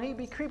 and he'd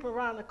be creeping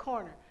around the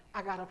corner.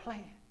 I got a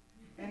plan.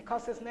 And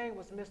because his name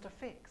was Mr.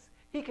 Fix,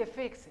 he could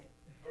fix it.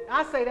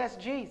 I say that's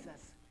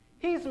Jesus.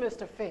 He's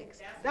Mr. Fix.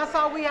 That's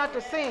all we have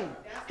to sing.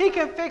 He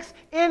can fix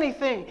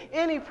anything,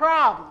 any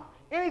problem,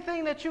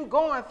 anything that you're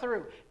going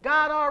through.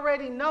 God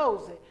already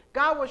knows it.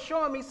 God was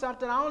showing me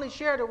something. I only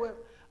shared it with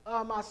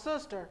my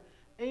sister.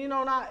 And,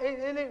 I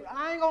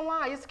ain't going to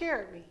lie, it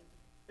scared me.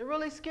 It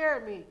really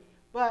scared me.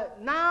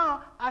 But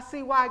now I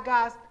see why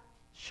God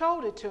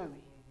showed it to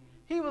me.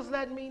 He was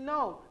letting me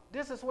know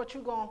this is what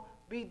you're going to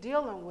be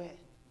dealing with.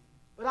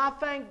 But I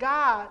thank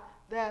God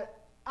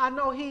that I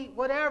know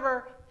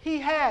whatever he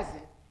has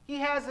it. He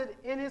has it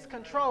in his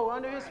control,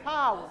 under his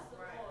power.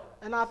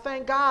 And I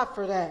thank God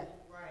for that.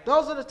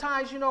 Those are the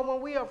times,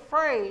 when we're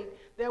afraid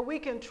that we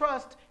can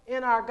trust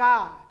in our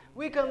God.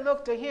 We can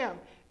look to him.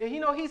 And,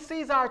 he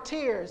sees our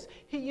tears.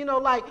 Even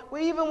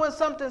when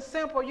something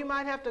simple, you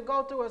might have to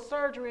go through a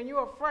surgery and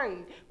you're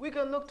afraid. We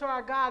can look to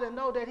our God and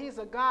know that he's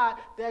a God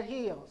that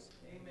heals.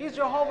 Amen. He's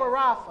Jehovah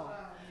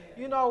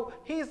Rapha.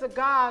 He's the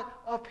God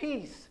of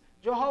peace.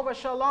 Jehovah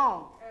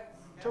Shalom.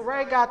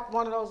 Teray got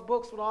one of those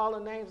books with all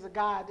the names of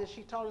God that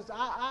she told us.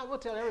 I will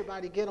tell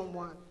everybody, get them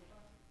one.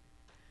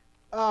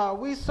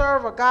 We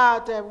serve a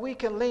God that we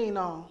can lean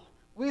on.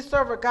 We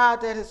serve a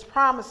God that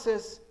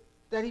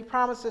he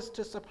promises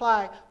to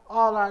supply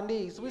all our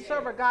needs. We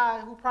serve a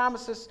God who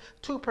promises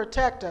to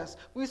protect us.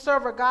 We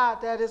serve a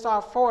God that is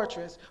our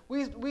fortress.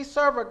 We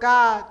serve a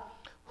God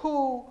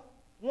who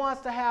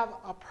wants to have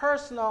a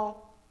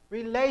personal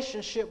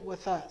relationship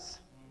with us.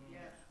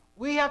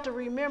 We have to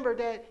remember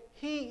that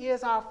he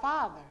is our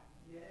Father.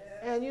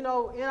 And, in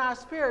our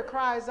spirit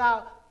cries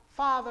out,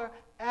 Father,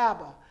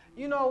 Abba.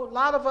 A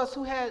lot of us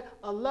who had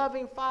a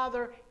loving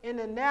father in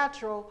the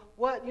natural,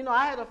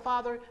 I had a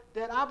father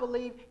that I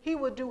believe he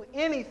would do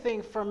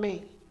anything for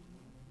me.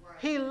 Right.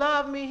 He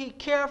loved me. He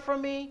cared for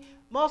me.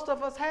 Most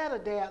of us had a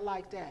dad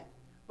like that.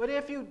 But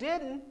if you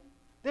didn't,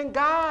 then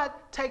God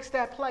takes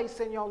that place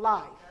in your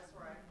life. That's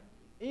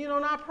right.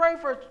 And, I pray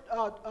for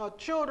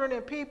children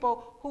and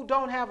people who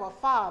don't have a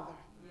father.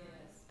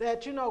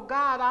 That,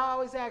 God, I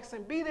always ask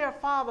him, be their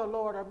father,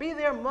 Lord, or be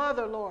their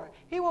mother, Lord.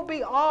 He will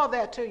be all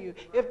that to you.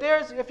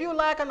 If you're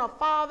lacking a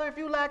father, if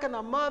you're lacking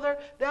a mother,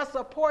 that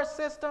support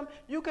system,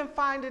 you can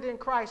find it in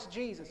Christ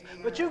Jesus.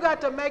 But you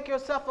got to make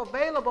yourself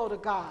available to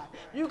God.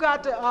 You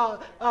got to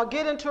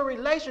get into a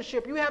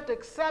relationship. You have to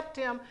accept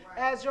him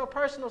as your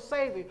personal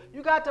Savior.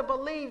 You got to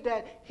believe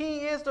that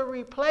he is the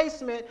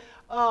replacement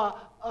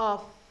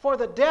for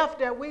the death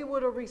that we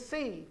would have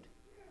received.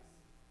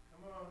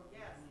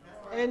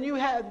 And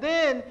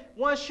then,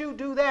 once you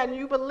do that and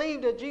you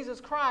believe that Jesus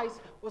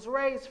Christ was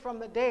raised from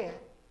the dead,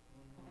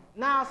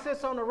 now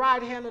sits on the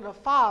right hand of the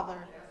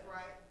Father,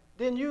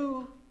 then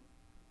you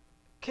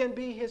can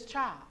be his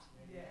child.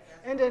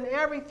 And then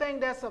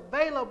everything that's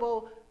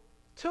available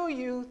to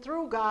you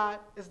through God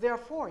is there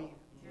for you.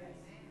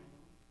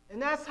 And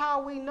that's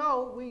how we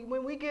know,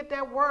 when we get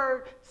that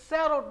word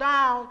settled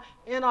down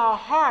in our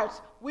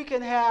hearts, we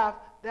can have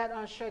that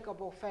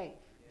unshakable faith.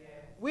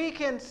 We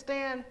can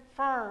stand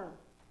firm.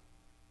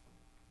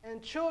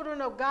 And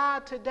children of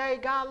God today,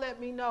 God let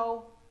me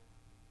know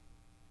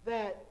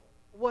that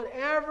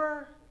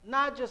whatever,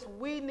 not just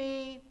we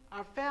need,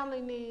 our family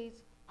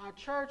needs, our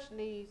church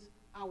needs,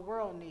 our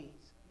world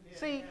needs.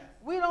 See,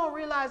 we don't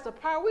realize the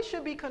power. We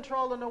should be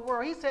controlling the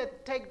world. He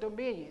said take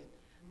dominion.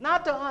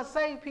 Not the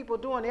unsaved people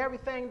doing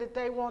everything that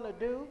they want to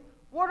do.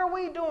 What are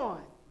we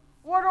doing?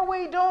 What are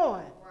we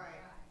doing?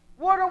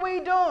 What are we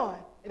doing?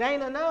 It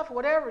ain't enough,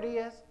 whatever it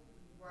is.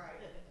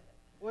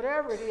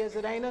 Whatever it is,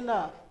 it ain't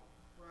enough.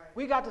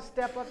 We got to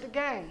step up the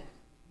game.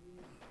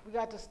 We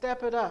got to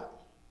step it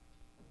up.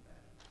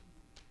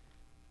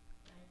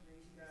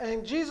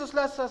 And Jesus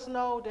lets us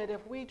know that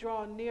if we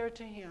draw near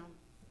to him,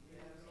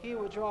 he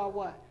will draw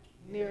what?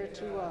 Near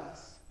to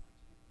us.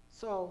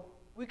 So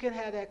we can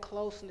have that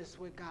closeness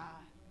with God.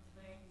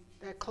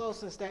 That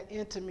closeness, that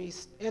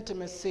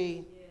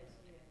intimacy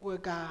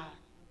with God.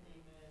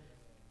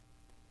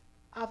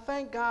 I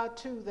thank God,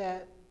 too,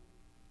 that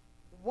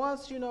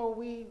once,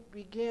 we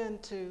begin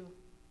to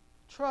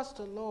trust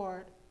the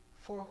Lord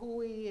for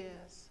who he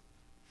is.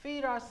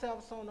 Feed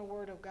ourselves on the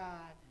word of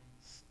God.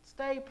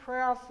 Stay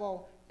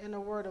prayerful in the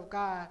word of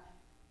God.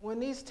 When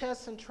these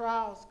tests and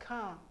trials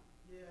come,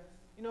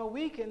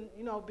 we can,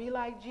 be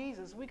like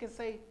Jesus. We can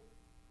say,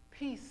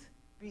 peace,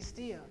 be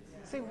still.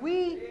 See,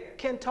 we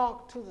can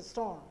talk to the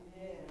storm.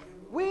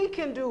 We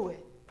can do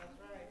it.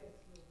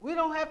 We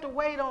don't have to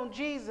wait on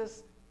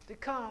Jesus to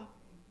come.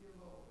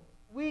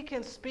 We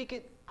can speak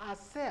it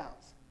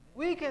ourselves.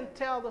 We can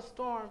tell the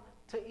storm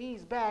to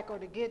ease back or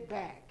to get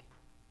back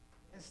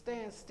and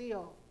stand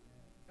still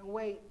and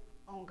wait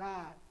on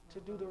God to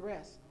do the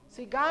rest.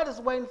 See, God is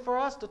waiting for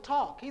us to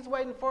talk. He's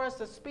waiting for us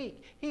to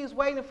speak. He's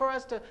waiting for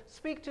us to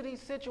speak to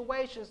these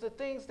situations, the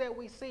things that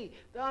we see,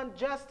 the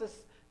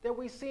injustice that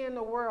we see in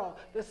the world,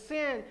 the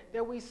sin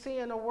that we see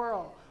in the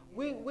world.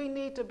 We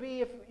need to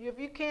be, if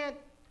you can't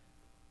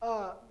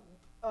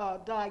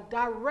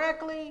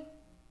directly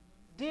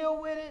deal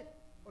with it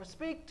or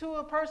speak to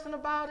a person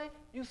about it,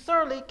 you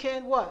certainly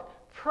can what?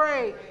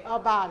 Pray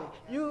about it.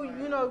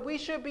 You know, we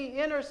should be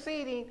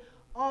interceding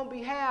on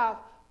behalf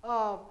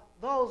of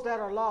those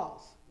that are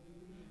lost.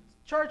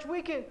 Church,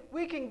 we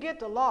can get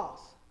the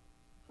lost.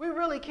 We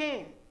really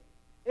can.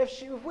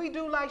 If we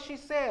do like she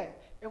said,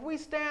 if we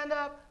stand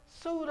up,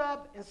 suit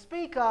up, and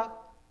speak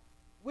up,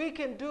 we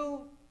can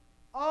do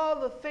all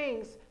the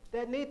things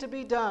that need to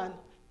be done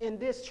in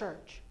this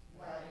church.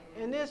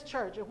 In this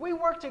church. If we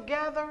work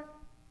together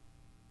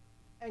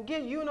and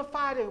get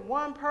unified in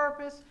one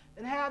purpose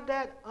and have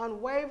that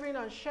unwavering,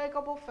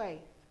 unshakable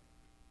faith,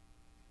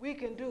 we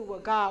can do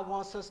what God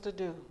wants us to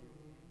do.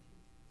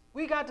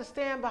 We got to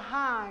stand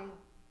behind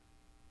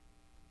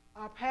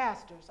our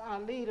pastors, our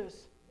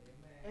leaders,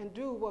 and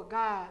do what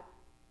God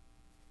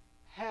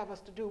have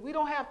us to do. We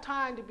don't have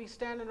time to be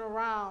standing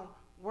around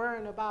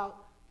worrying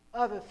about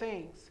other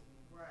things.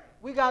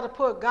 We got to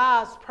put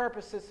God's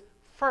purposes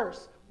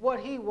first, what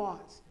he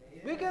wants.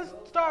 We can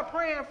start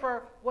praying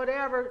for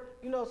whatever,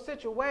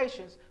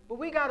 situations, but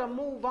we got to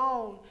move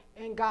on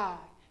in God.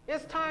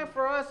 It's time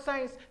for us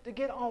saints to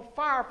get on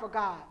fire for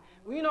God.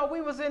 We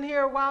was in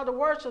here while the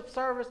worship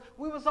service,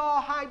 we was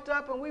all hyped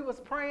up and we was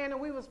praying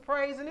and we was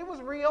praising. It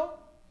was real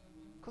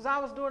because I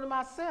was doing it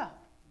myself.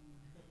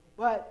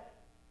 But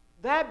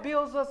that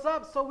builds us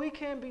up so we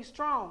can be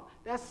strong.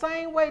 That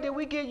same way that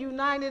we get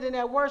united in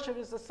that worship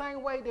is the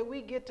same way that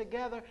we get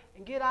together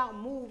and get out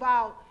and move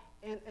out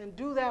and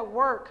do that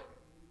work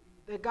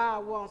that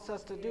God wants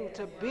us to do,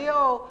 to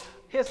build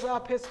his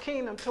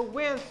kingdom, to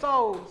win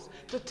souls,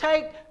 to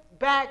take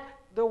back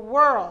the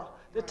world,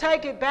 to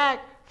take it back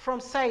from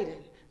Satan.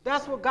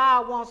 That's what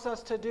God wants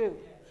us to do.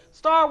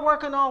 Start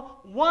working on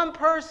one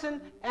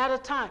person at a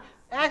time.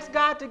 Ask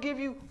God to give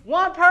you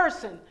one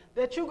person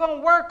that you're going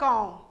to work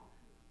on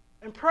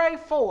and pray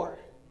for,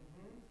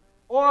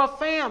 or a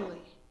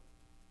family.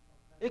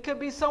 It could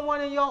be someone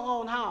in your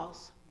own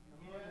house,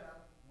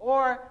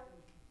 or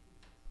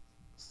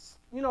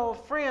a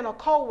friend, a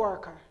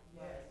co-worker,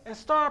 and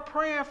start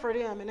praying for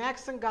them and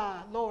asking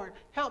God, Lord,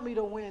 help me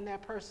to win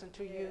that person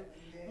to you.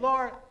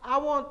 Lord, I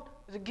want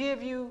to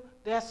give you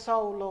that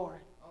soul, Lord.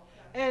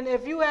 And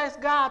if you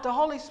ask God, the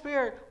Holy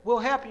Spirit will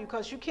help you,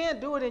 because you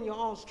can't do it in your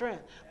own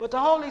strength. But the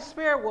Holy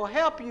Spirit will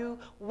help you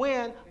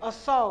win a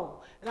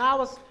soul. And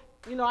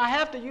I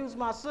have to use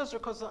my sister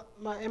because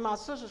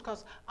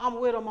I'm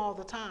with them all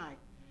the time,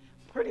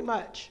 pretty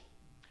much.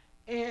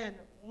 And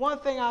one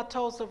thing I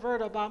told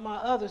Saverta about my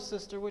other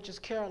sister, which is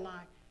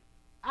Caroline,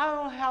 I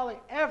don't hardly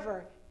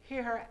ever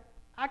hear her,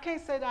 I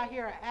can't say that I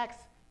hear her ask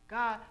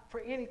God for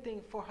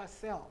anything for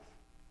herself.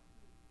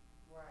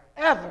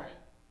 Ever.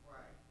 Right.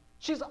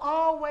 She's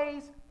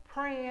always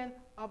praying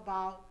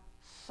about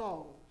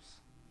souls.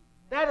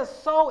 That is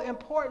so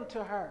important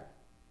to her.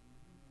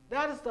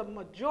 That is the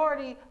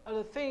majority of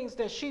the things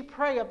that she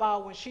pray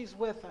about when she's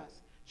with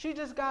us. She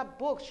just got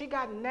books. She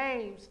got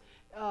names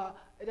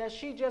that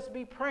she just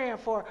be praying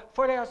for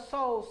their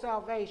soul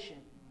salvation.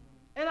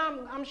 And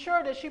I'm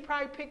sure that she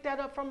probably picked that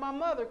up from my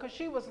mother, because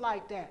she was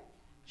like that.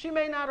 She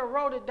may not have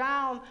wrote it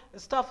down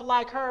and stuff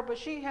like her, but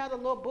she had a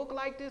little book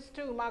like this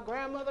too. My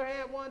grandmother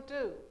had one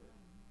too.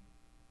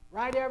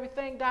 Write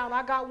everything down.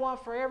 I got one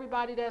for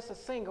everybody that's a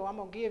single. I'm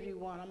going to give you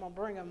one. I'm going to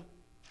bring them.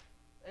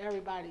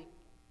 Everybody,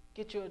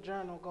 get you a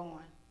journal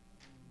going.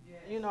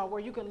 Yes.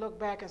 Where you can look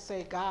back and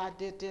say, God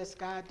did this,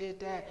 God did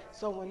that.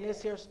 So when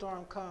this here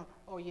storm comes,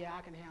 oh yeah,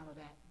 I can handle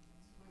that.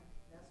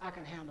 I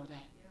can handle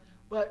that.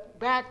 But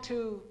back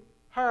to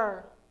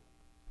her,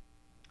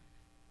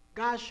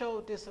 God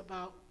showed this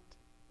about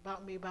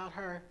me, about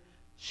her.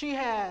 She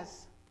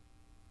has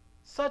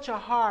such a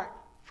heart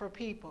for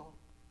people,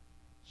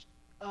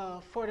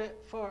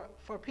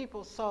 for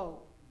people's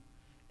soul.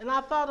 And I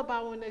thought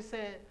about when they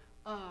said,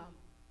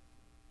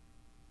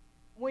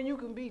 when you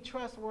can be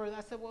trustworthy,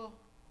 I said, well,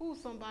 who's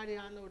somebody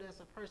I know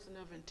that's a person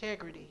of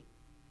integrity?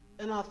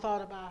 And I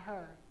thought about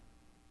her.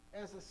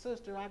 As a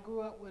sister, I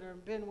grew up with her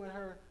and been with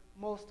her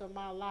most of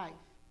my life.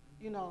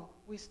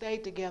 We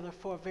stayed together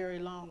for a very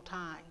long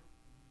time.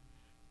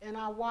 And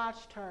I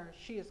watched her.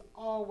 She has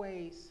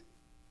always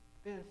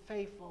been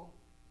faithful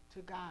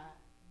to God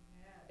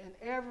in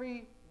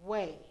every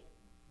way.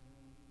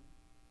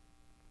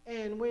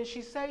 And when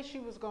she said she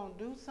was going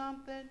to do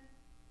something,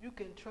 you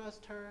can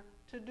trust her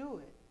to do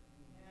it.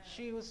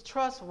 She was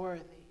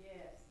trustworthy.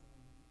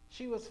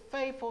 She was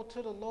faithful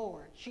to the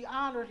Lord. She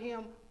honored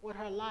him with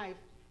her life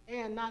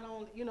and not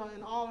only, you know,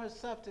 in all her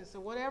substance,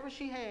 and whatever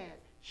she had,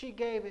 she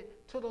gave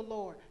it to the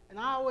Lord. And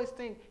I always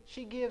think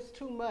she gives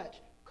too much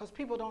because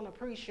people don't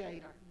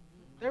appreciate her.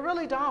 They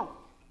really don't.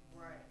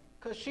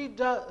 Because she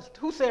does.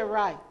 Who said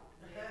right?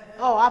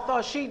 Oh, I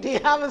thought she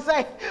did. I was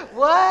saying,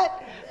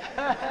 what?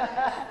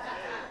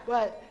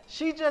 But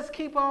she just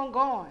keep on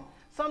going.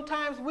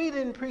 Sometimes we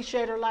didn't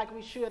appreciate her like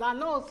we should. I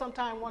know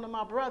sometimes one of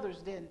my brothers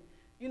didn't.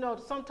 You know,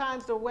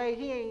 sometimes the way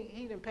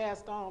he done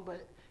passed on,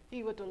 but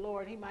he with the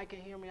Lord, he might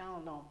can hear me, I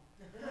don't know.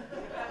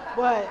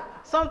 But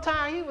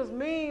sometimes he was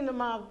mean to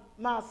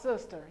my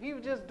sister. He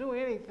would just do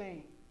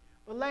anything.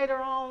 But later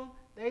on,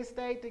 they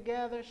stayed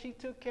together. She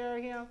took care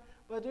of him.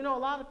 But you know, a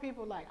lot of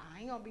people like, I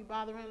ain't gonna be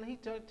bothering him.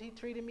 He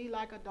treated me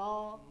like a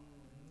dog.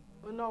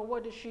 But no,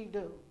 what did she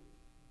do?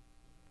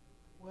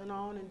 Went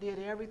on and did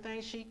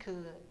everything she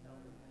could.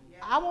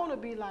 I want to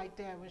be like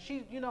that. When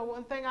she, you know,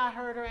 one thing I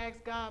heard her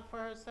ask God for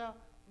herself,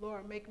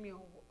 Lord, make me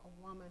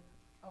a woman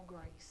of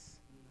grace.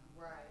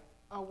 Right.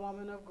 A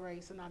woman of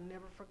grace, and I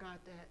never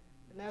forgot that.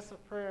 And that's a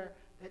prayer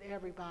that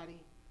everybody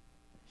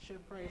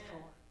should pray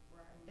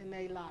for in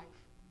their life.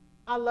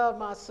 I love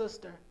my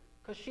sister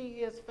because she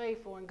is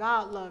faithful, and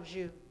God loves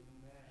you.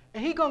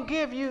 And He's going to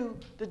give you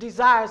the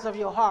desires of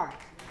your heart.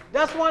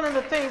 That's one of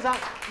the things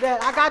that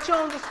I got you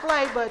on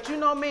display, but you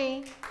know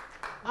me,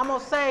 I'm going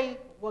to say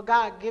what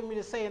God give me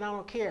to say, and I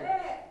don't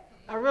care.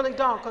 I really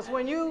don't, because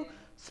when you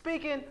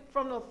speaking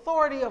from the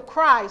authority of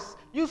Christ,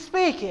 you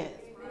speak it.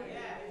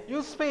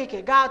 You speak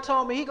it. God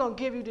told me He's going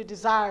to give you the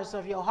desires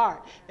of your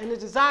heart. And the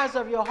desires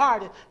of your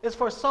heart is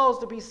for souls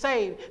to be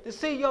saved, to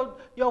see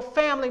your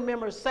family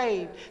members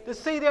saved, to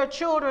see their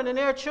children and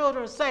their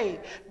children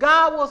saved.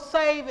 God will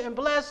save and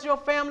bless your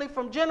family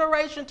from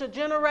generation to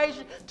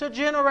generation to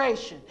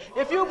generation.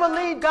 If you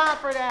believe God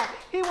for that,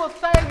 He will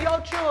save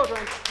your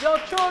children, your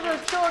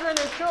children's children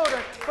and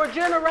children for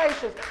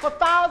generations. For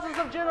thousands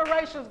of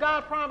generations,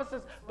 God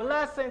promises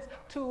blessings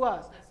to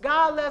us.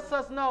 God lets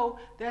us know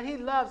that He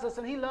loves us,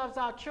 and He loves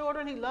our children.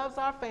 He loves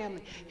our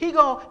family. He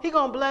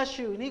gonna bless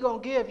you, and He gonna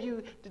give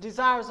you the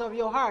desires of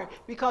your heart,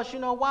 because you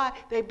know why?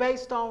 They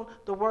based on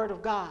the Word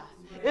of God.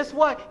 It's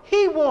what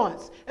He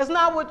wants. It's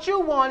not what you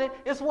wanted.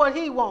 It's what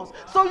He wants.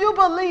 So you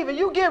believe it.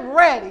 You get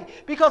ready,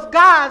 because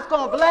God's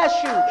gonna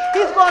bless you.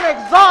 He's gonna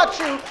exalt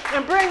you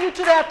and bring you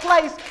to that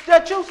place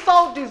that you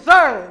so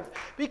deserve,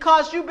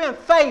 because you've been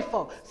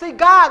faithful. See,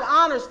 God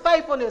honors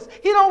faithfulness.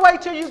 He don't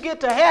wait till you get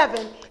to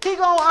heaven. He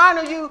gonna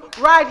honor you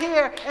right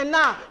here and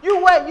now.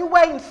 You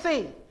wait and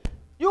see.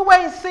 You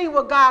wait and see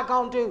what God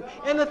gonna do.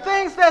 And the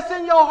things that's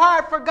in your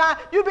heart for God,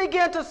 you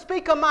begin to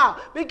speak them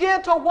out.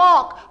 Begin to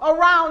walk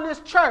around this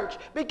church.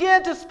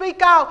 Begin to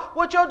speak out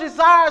what your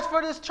desires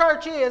for this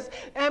church is,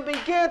 and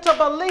begin to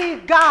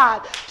believe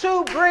God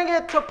to bring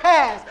it to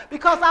pass.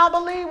 Because I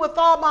believe with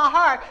all my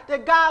heart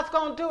that God's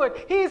gonna do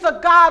it. He's a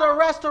God of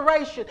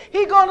restoration.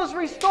 He's gonna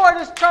restore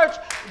this church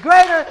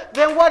greater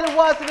than what it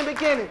was in the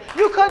beginning.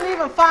 You couldn't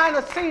even find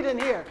a seat in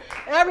here.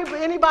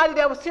 Anybody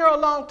that was here a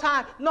long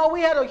time, no,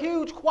 we had a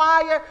huge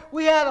choir.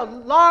 We had a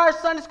large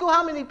Sunday school.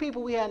 How many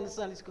people we had in the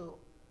Sunday school?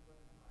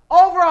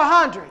 Over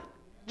 100,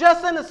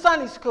 just in the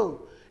Sunday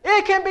school.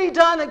 It can be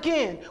done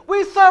again.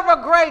 We serve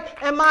a great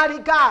and mighty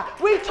God.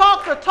 We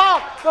talk the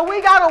talk, but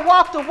we got to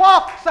walk the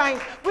walk,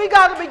 saints. We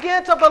got to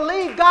begin to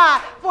believe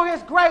God for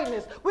His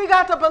greatness. We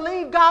got to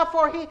believe God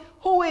for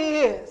who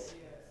He is.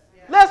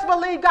 Let's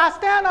believe God.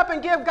 Stand up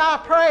and give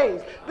God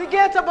praise.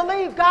 Begin to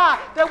believe God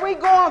that we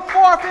going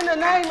forth in the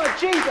name of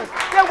Jesus.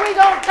 That we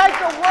going to take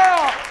the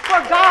world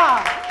for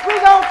God. We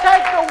going to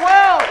take the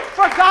world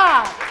for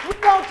God. We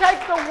going to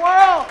take the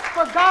world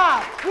for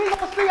God. We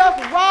going to see us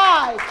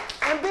rise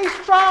and be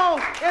strong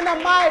in the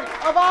might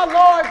of our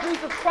Lord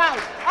Jesus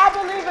Christ. I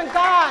believe in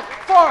God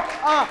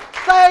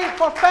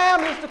for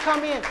families to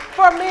come in,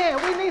 for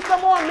men. We need some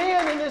more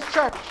men in this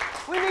church.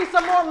 We need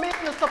some more men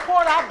to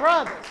support our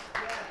brothers.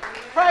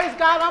 Praise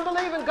God. I'm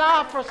believing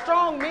God for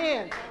strong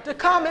men to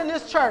come in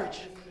this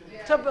church,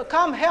 to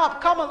come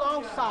help, come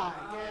alongside,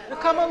 to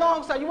come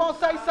alongside. You want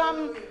to say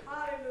something?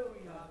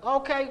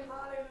 Okay.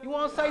 You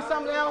want to say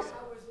something else?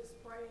 I was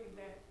just praying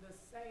that the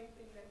same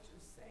thing that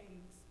you're saying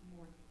this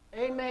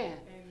morning. Amen.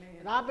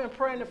 And I've been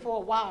praying it for a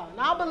while. And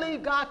I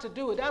believe God to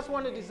do it. That's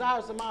one of the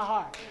desires of my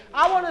heart.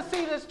 I want to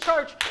see this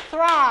church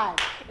thrive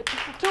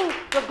to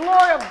the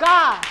glory of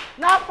God.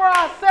 Not for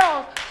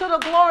ourselves, to the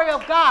glory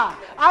of God.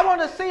 I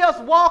want to see us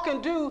walk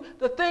and do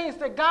the things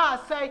that God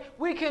say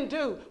we can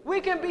do.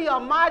 We can be a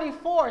mighty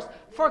force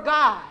for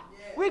God.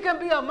 We can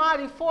be a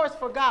mighty force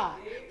for God.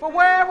 For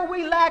wherever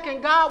we lack,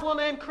 and God will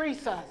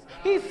increase us.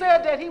 He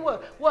said that He would,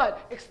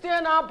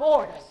 extend our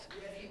borders.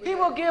 He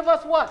will give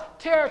us what?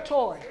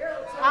 Territory.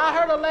 I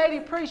heard a lady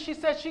preach. She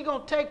said she's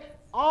going to take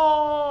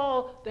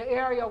all the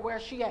area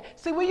where she at.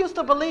 See, we used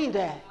to believe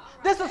that.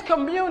 This is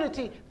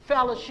Community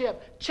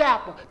Fellowship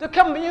Chapel. The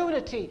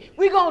community.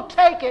 We're going to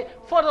take it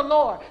for the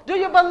Lord. Do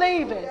you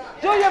believe it?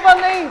 Do you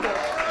believe it?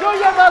 Do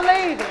you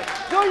believe it?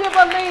 Do you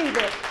believe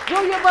it? Do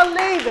you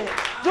believe it?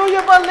 Do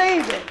you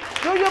believe it?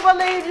 Do you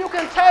believe you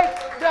can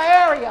take the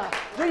area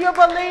Do you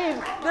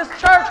believe this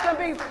church can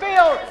be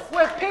filled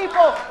with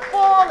people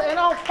full and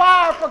on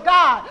fire for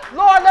God?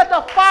 Lord, let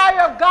the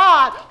fire of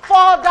God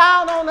fall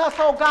down on us,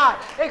 oh God.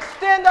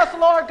 Extend us,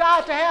 Lord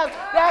God, to have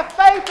that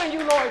faith in you,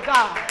 Lord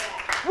God.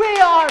 We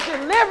are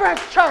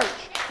deliverance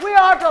church. We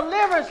are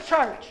deliverance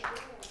church.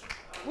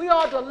 We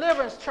are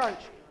deliverance church.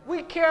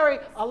 We carry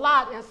a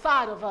lot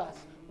inside of us.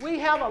 We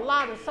have a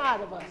lot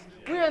inside of us.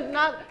 We are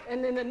not,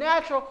 and in the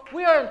natural,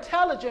 we are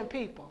intelligent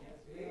people.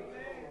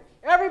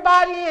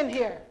 Everybody in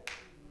here,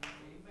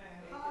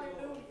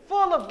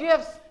 full of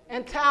gifts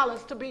and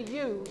talents to be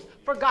used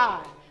for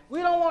God. We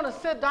don't want to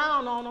sit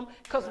down on them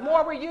because the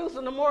more we use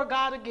them, the more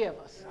God will give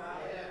us.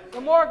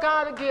 The more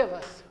God will give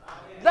us.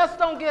 Let's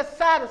don't get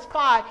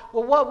satisfied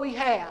with what we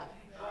have.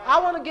 I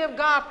want to give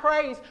God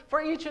praise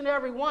for each and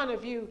every one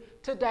of you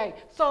today.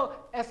 So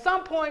at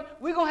some point,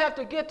 we're going to have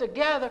to get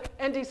together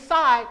and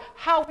decide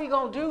how we're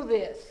going to do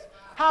this.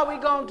 How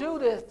we going to do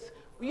this.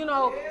 You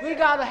know, we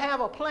got to have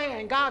a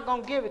plan. God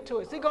going to give it to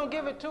us. He's going to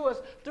give it to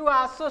us through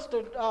our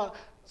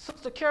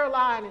Sister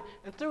Caroline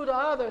and through the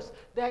others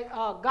that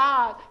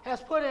God has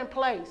put in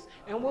place.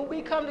 And when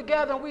we come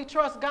together and we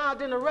trust God,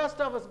 then the rest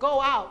of us go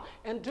out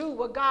and do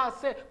what God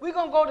said. We're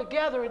going to go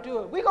together and do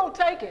it. We're going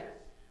to take it.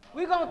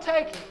 We're going to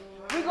take it.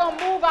 We're going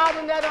to move out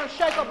in that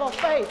unshakable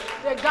faith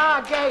that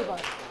God gave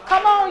us.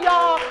 Come on,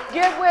 y'all.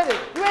 Get with it.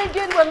 You ain't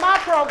getting with my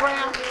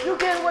program. You're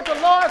getting with the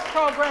Lord's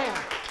program.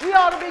 We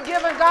ought to be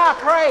giving God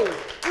praise.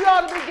 We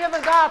ought to be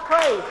giving God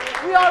praise.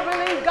 We ought to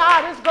believe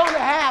God, it's going to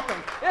happen.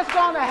 It's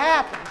going to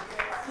happen.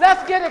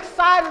 Let's get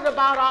excited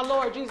about our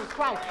Lord Jesus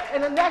Christ.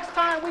 And the next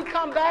time we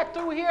come back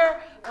through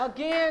here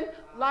again,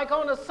 like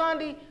on a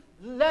Sunday,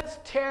 let's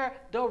tear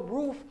the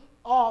roof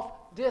off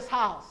this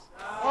house.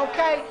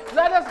 Okay?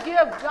 Let us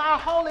give our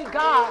holy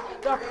God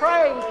the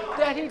praise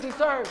that he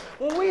deserves.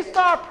 When we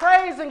start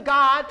praising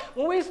God,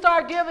 when we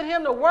start giving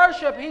him the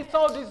worship he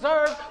so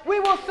deserves, we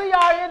will see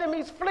our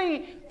enemies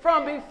flee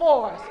from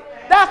before us.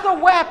 That's a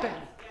weapon.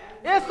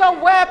 It's a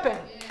weapon.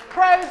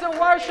 Praise and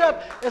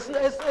worship is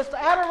the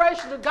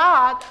adoration to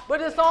God,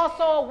 but it's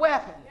also a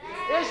weapon.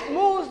 It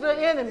moves the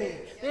enemy.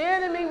 The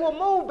enemy will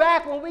move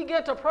back when we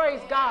get to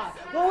praise God.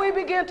 When we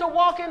begin to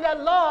walk in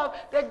that love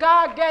that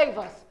God gave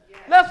us.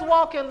 Let's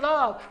walk in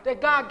love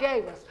that God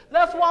gave us.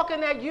 Let's walk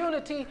in that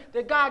unity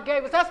that God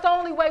gave us. That's the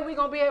only way we're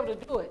going to be able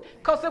to do it.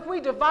 Because if we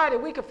divide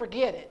it, we can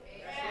forget it.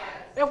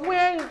 If we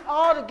ain't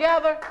all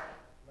together,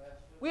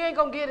 we ain't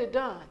going to get it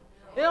done.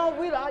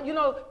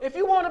 If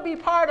you want to be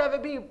part of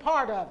it, be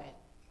part of it.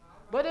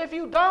 But if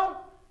you don't,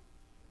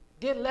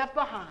 get left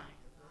behind.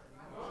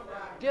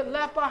 Get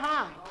left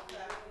behind.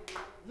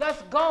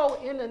 Let's go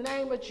in the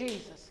name of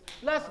Jesus.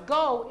 Let's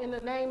go in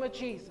the name of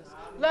Jesus.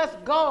 Let's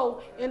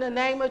go in the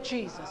name of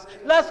Jesus.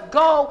 Let's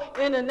go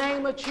in the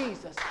name of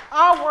Jesus.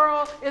 Our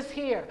world is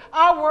here.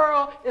 Our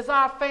world is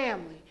our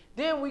family.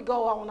 Then we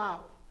go on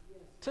out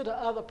to the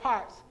other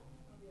parts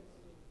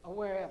or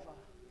wherever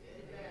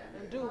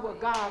and do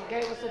what God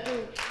gave us to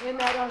do in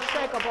that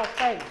unshakable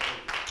faith.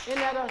 In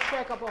that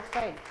unshakable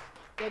faith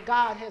that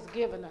God has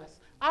given us.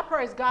 I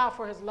praise God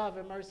for his love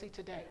and mercy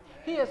today.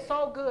 He is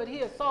so good. He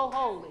is so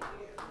holy.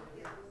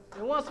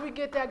 And once we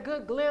get that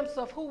good glimpse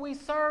of who we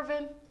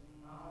serving,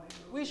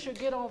 we should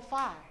get on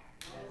fire.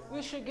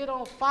 We should get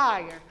on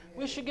fire.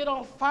 We should get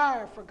on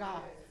fire for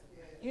God.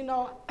 You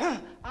know,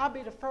 I'll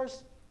be the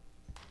first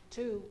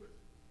to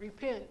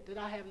repent that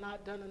I have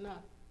not done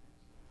enough.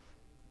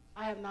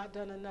 I have not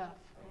done enough.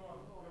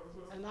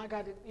 And I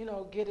got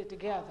to, get it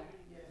together.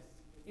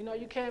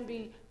 You can't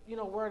be,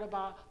 worried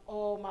about,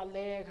 oh, my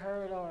leg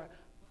hurt or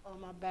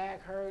my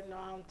back hurt, no,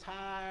 I'm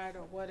tired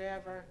or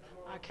whatever.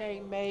 I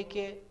can't make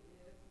it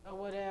or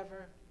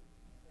whatever.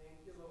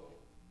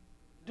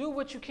 Do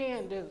what you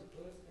can do.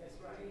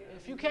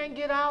 If you can't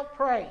get out,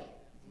 pray.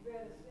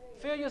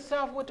 Fill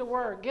yourself with the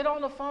word. Get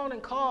on the phone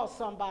and call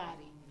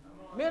somebody.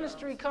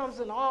 Ministry comes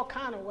in all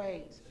kind of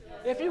ways.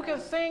 If you can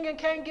sing and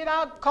can't get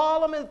out,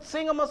 call them and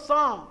sing them a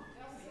song.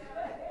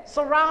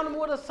 Surround them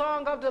with a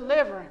song of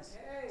deliverance.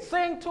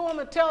 Sing to them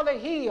until they're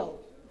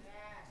healed.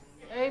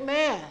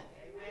 Amen.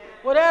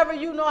 Whatever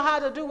you know how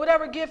to do,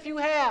 whatever gift you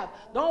have.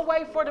 Don't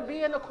wait for to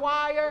be in the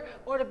choir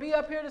or to be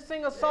up here to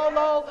sing a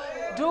solo.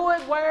 Do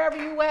it wherever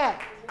you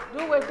at.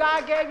 Do it.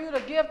 God gave you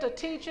the gift of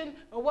teaching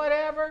or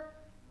whatever.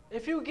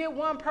 If you get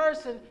one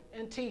person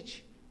and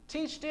teach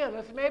them.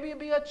 If maybe it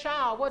be a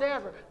child,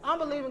 whatever. I'm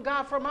believing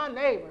God for my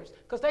neighbors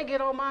because they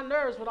get on my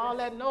nerves with all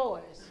that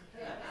noise.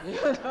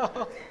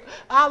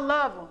 I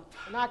love them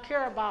and I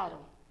care about them.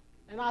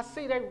 And I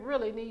see they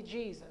really need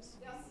Jesus.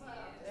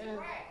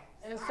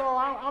 And so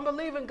I'm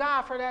believing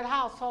God for that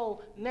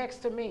household next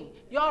to me.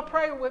 Y'all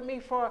pray with me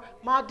for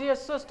my dear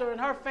sister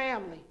and her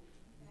family.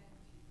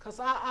 Because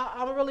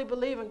I'm really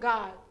believing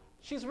God.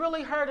 She's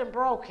really hurt and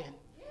broken.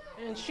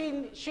 And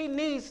she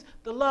needs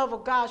the love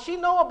of God. She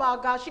know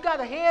about God. She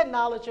got a head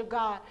knowledge of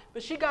God.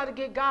 But she got to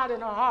get God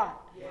in her heart.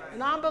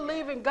 And I'm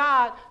believing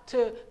God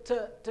to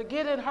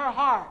get in her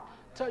heart.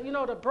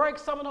 To break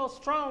some of those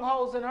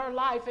strongholds in her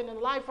life and in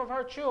the life of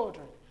her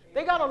children.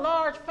 They got a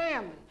large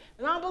family.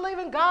 And I'm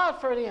believing God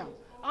for them.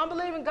 I'm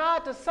believing God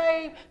to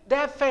save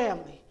that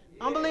family.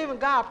 I'm believing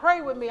God.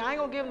 Pray with me. I ain't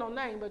going to give no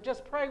name, but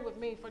just pray with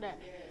me for that.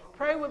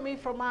 Pray with me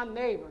for my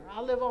neighbor.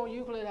 I live on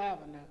Euclid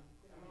Avenue.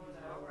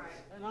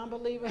 And I'm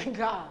believing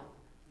God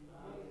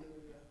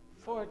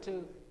for it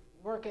to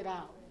work it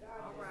out.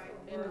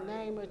 In the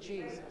name of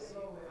Jesus.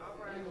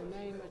 In the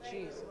name of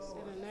Jesus.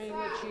 In the name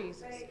of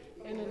Jesus.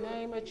 In the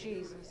name of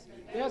Jesus.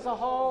 There's a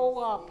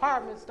whole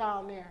apartments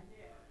down there.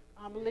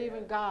 I'm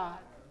believing God.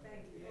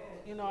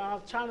 You know,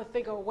 I'm trying to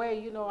think of a way,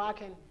 you know, I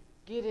can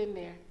get in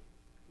there.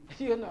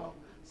 You know,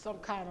 some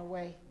kind of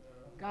way.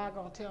 God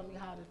gonna tell me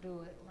how to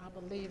do it. I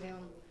believe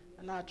him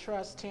and I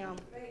trust him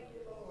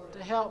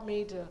to help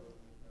me to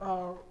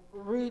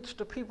reach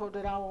the people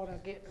that I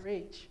want to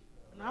reach.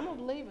 And I'm going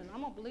to believe it.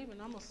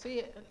 I'm going to see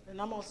it.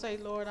 And I'm going to say,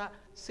 Lord, I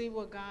see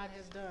what God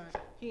has done.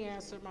 He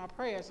answered my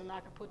prayers, and I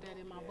can put that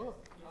in my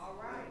book. All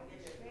right.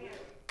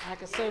 I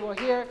can say, well,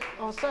 here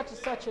on such and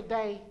such a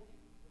day,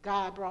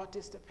 God brought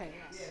this to pass.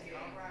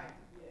 All right.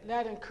 And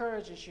that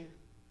encourages you.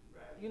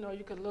 You know,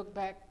 you can look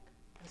back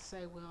and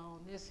say, well, on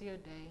this here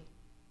day,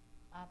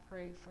 I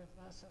prayed for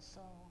us and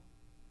so,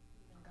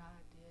 and God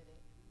did it.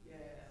 Yes,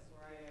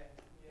 right.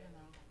 You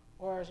know,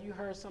 or you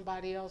heard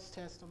somebody else's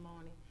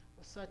testimony.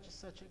 Such and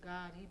such a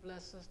God, he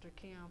blessed Sister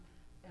Kim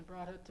and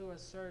brought her through a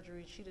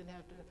surgery. She didn't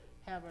have to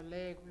have her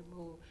leg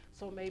removed.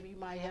 So maybe you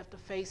might have to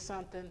face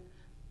something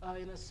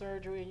in a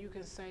surgery, and you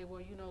can say, well,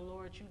 you know,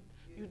 Lord,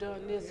 you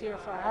done this here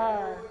for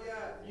her.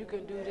 You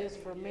can do this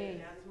for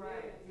me.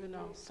 You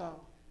know, so.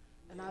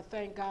 And I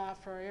thank God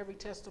for every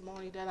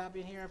testimony that I've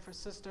been hearing for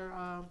Sister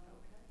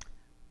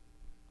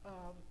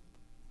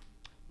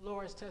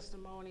Laura's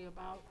testimony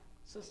about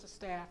Sister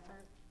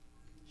Stafford.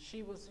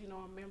 She was, you know,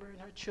 a member and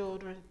her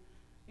children,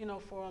 you know,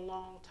 for a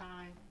long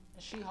time,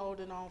 and she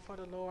holding on for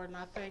the Lord, and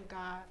I thank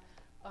God.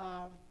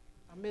 I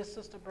miss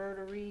Sister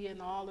Berta-Ree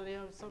and all of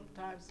them.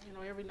 Sometimes, you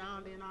know, every now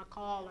and then I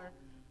call her.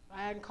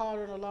 I hadn't called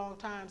her in a long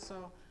time,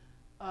 so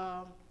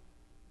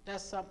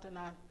that's something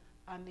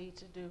I need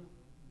to do.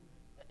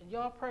 And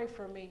y'all pray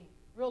for me.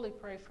 Really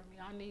pray for me.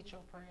 I need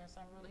your prayers.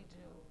 I really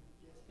do.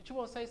 Did you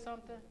want to say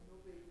something?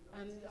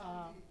 And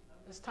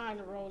it's time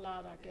to roll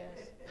out, I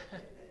guess.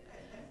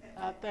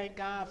 I thank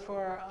God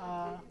for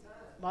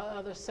my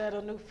other set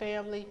of new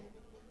family,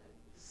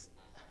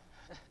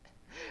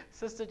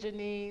 Sister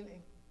Janine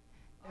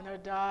and her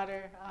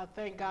daughter. I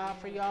thank God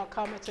for y'all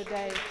coming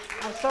today.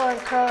 I'm so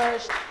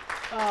encouraged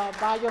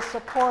by your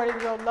support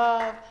and your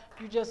love.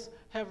 You just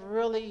have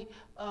really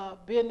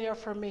been there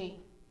for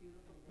me,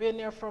 been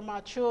there for my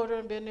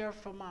children, been there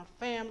for my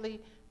family,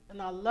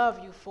 and I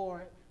love you for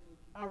it.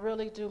 I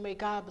really do. May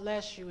God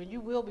bless you, and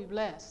you will be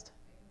blessed.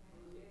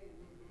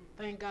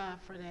 Thank God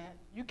for that.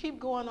 You keep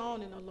going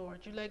on in the Lord.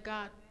 You let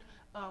God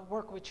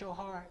work with your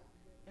heart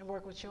and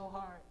work with your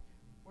heart.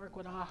 Work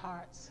with our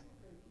hearts.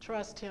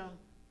 Trust him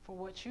for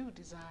what you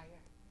desire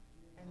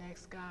and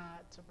ask God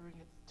to bring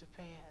it to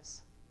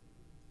pass.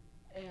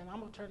 And I'm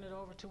going to turn it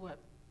over to what?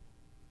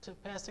 To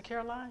Pastor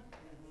Caroline?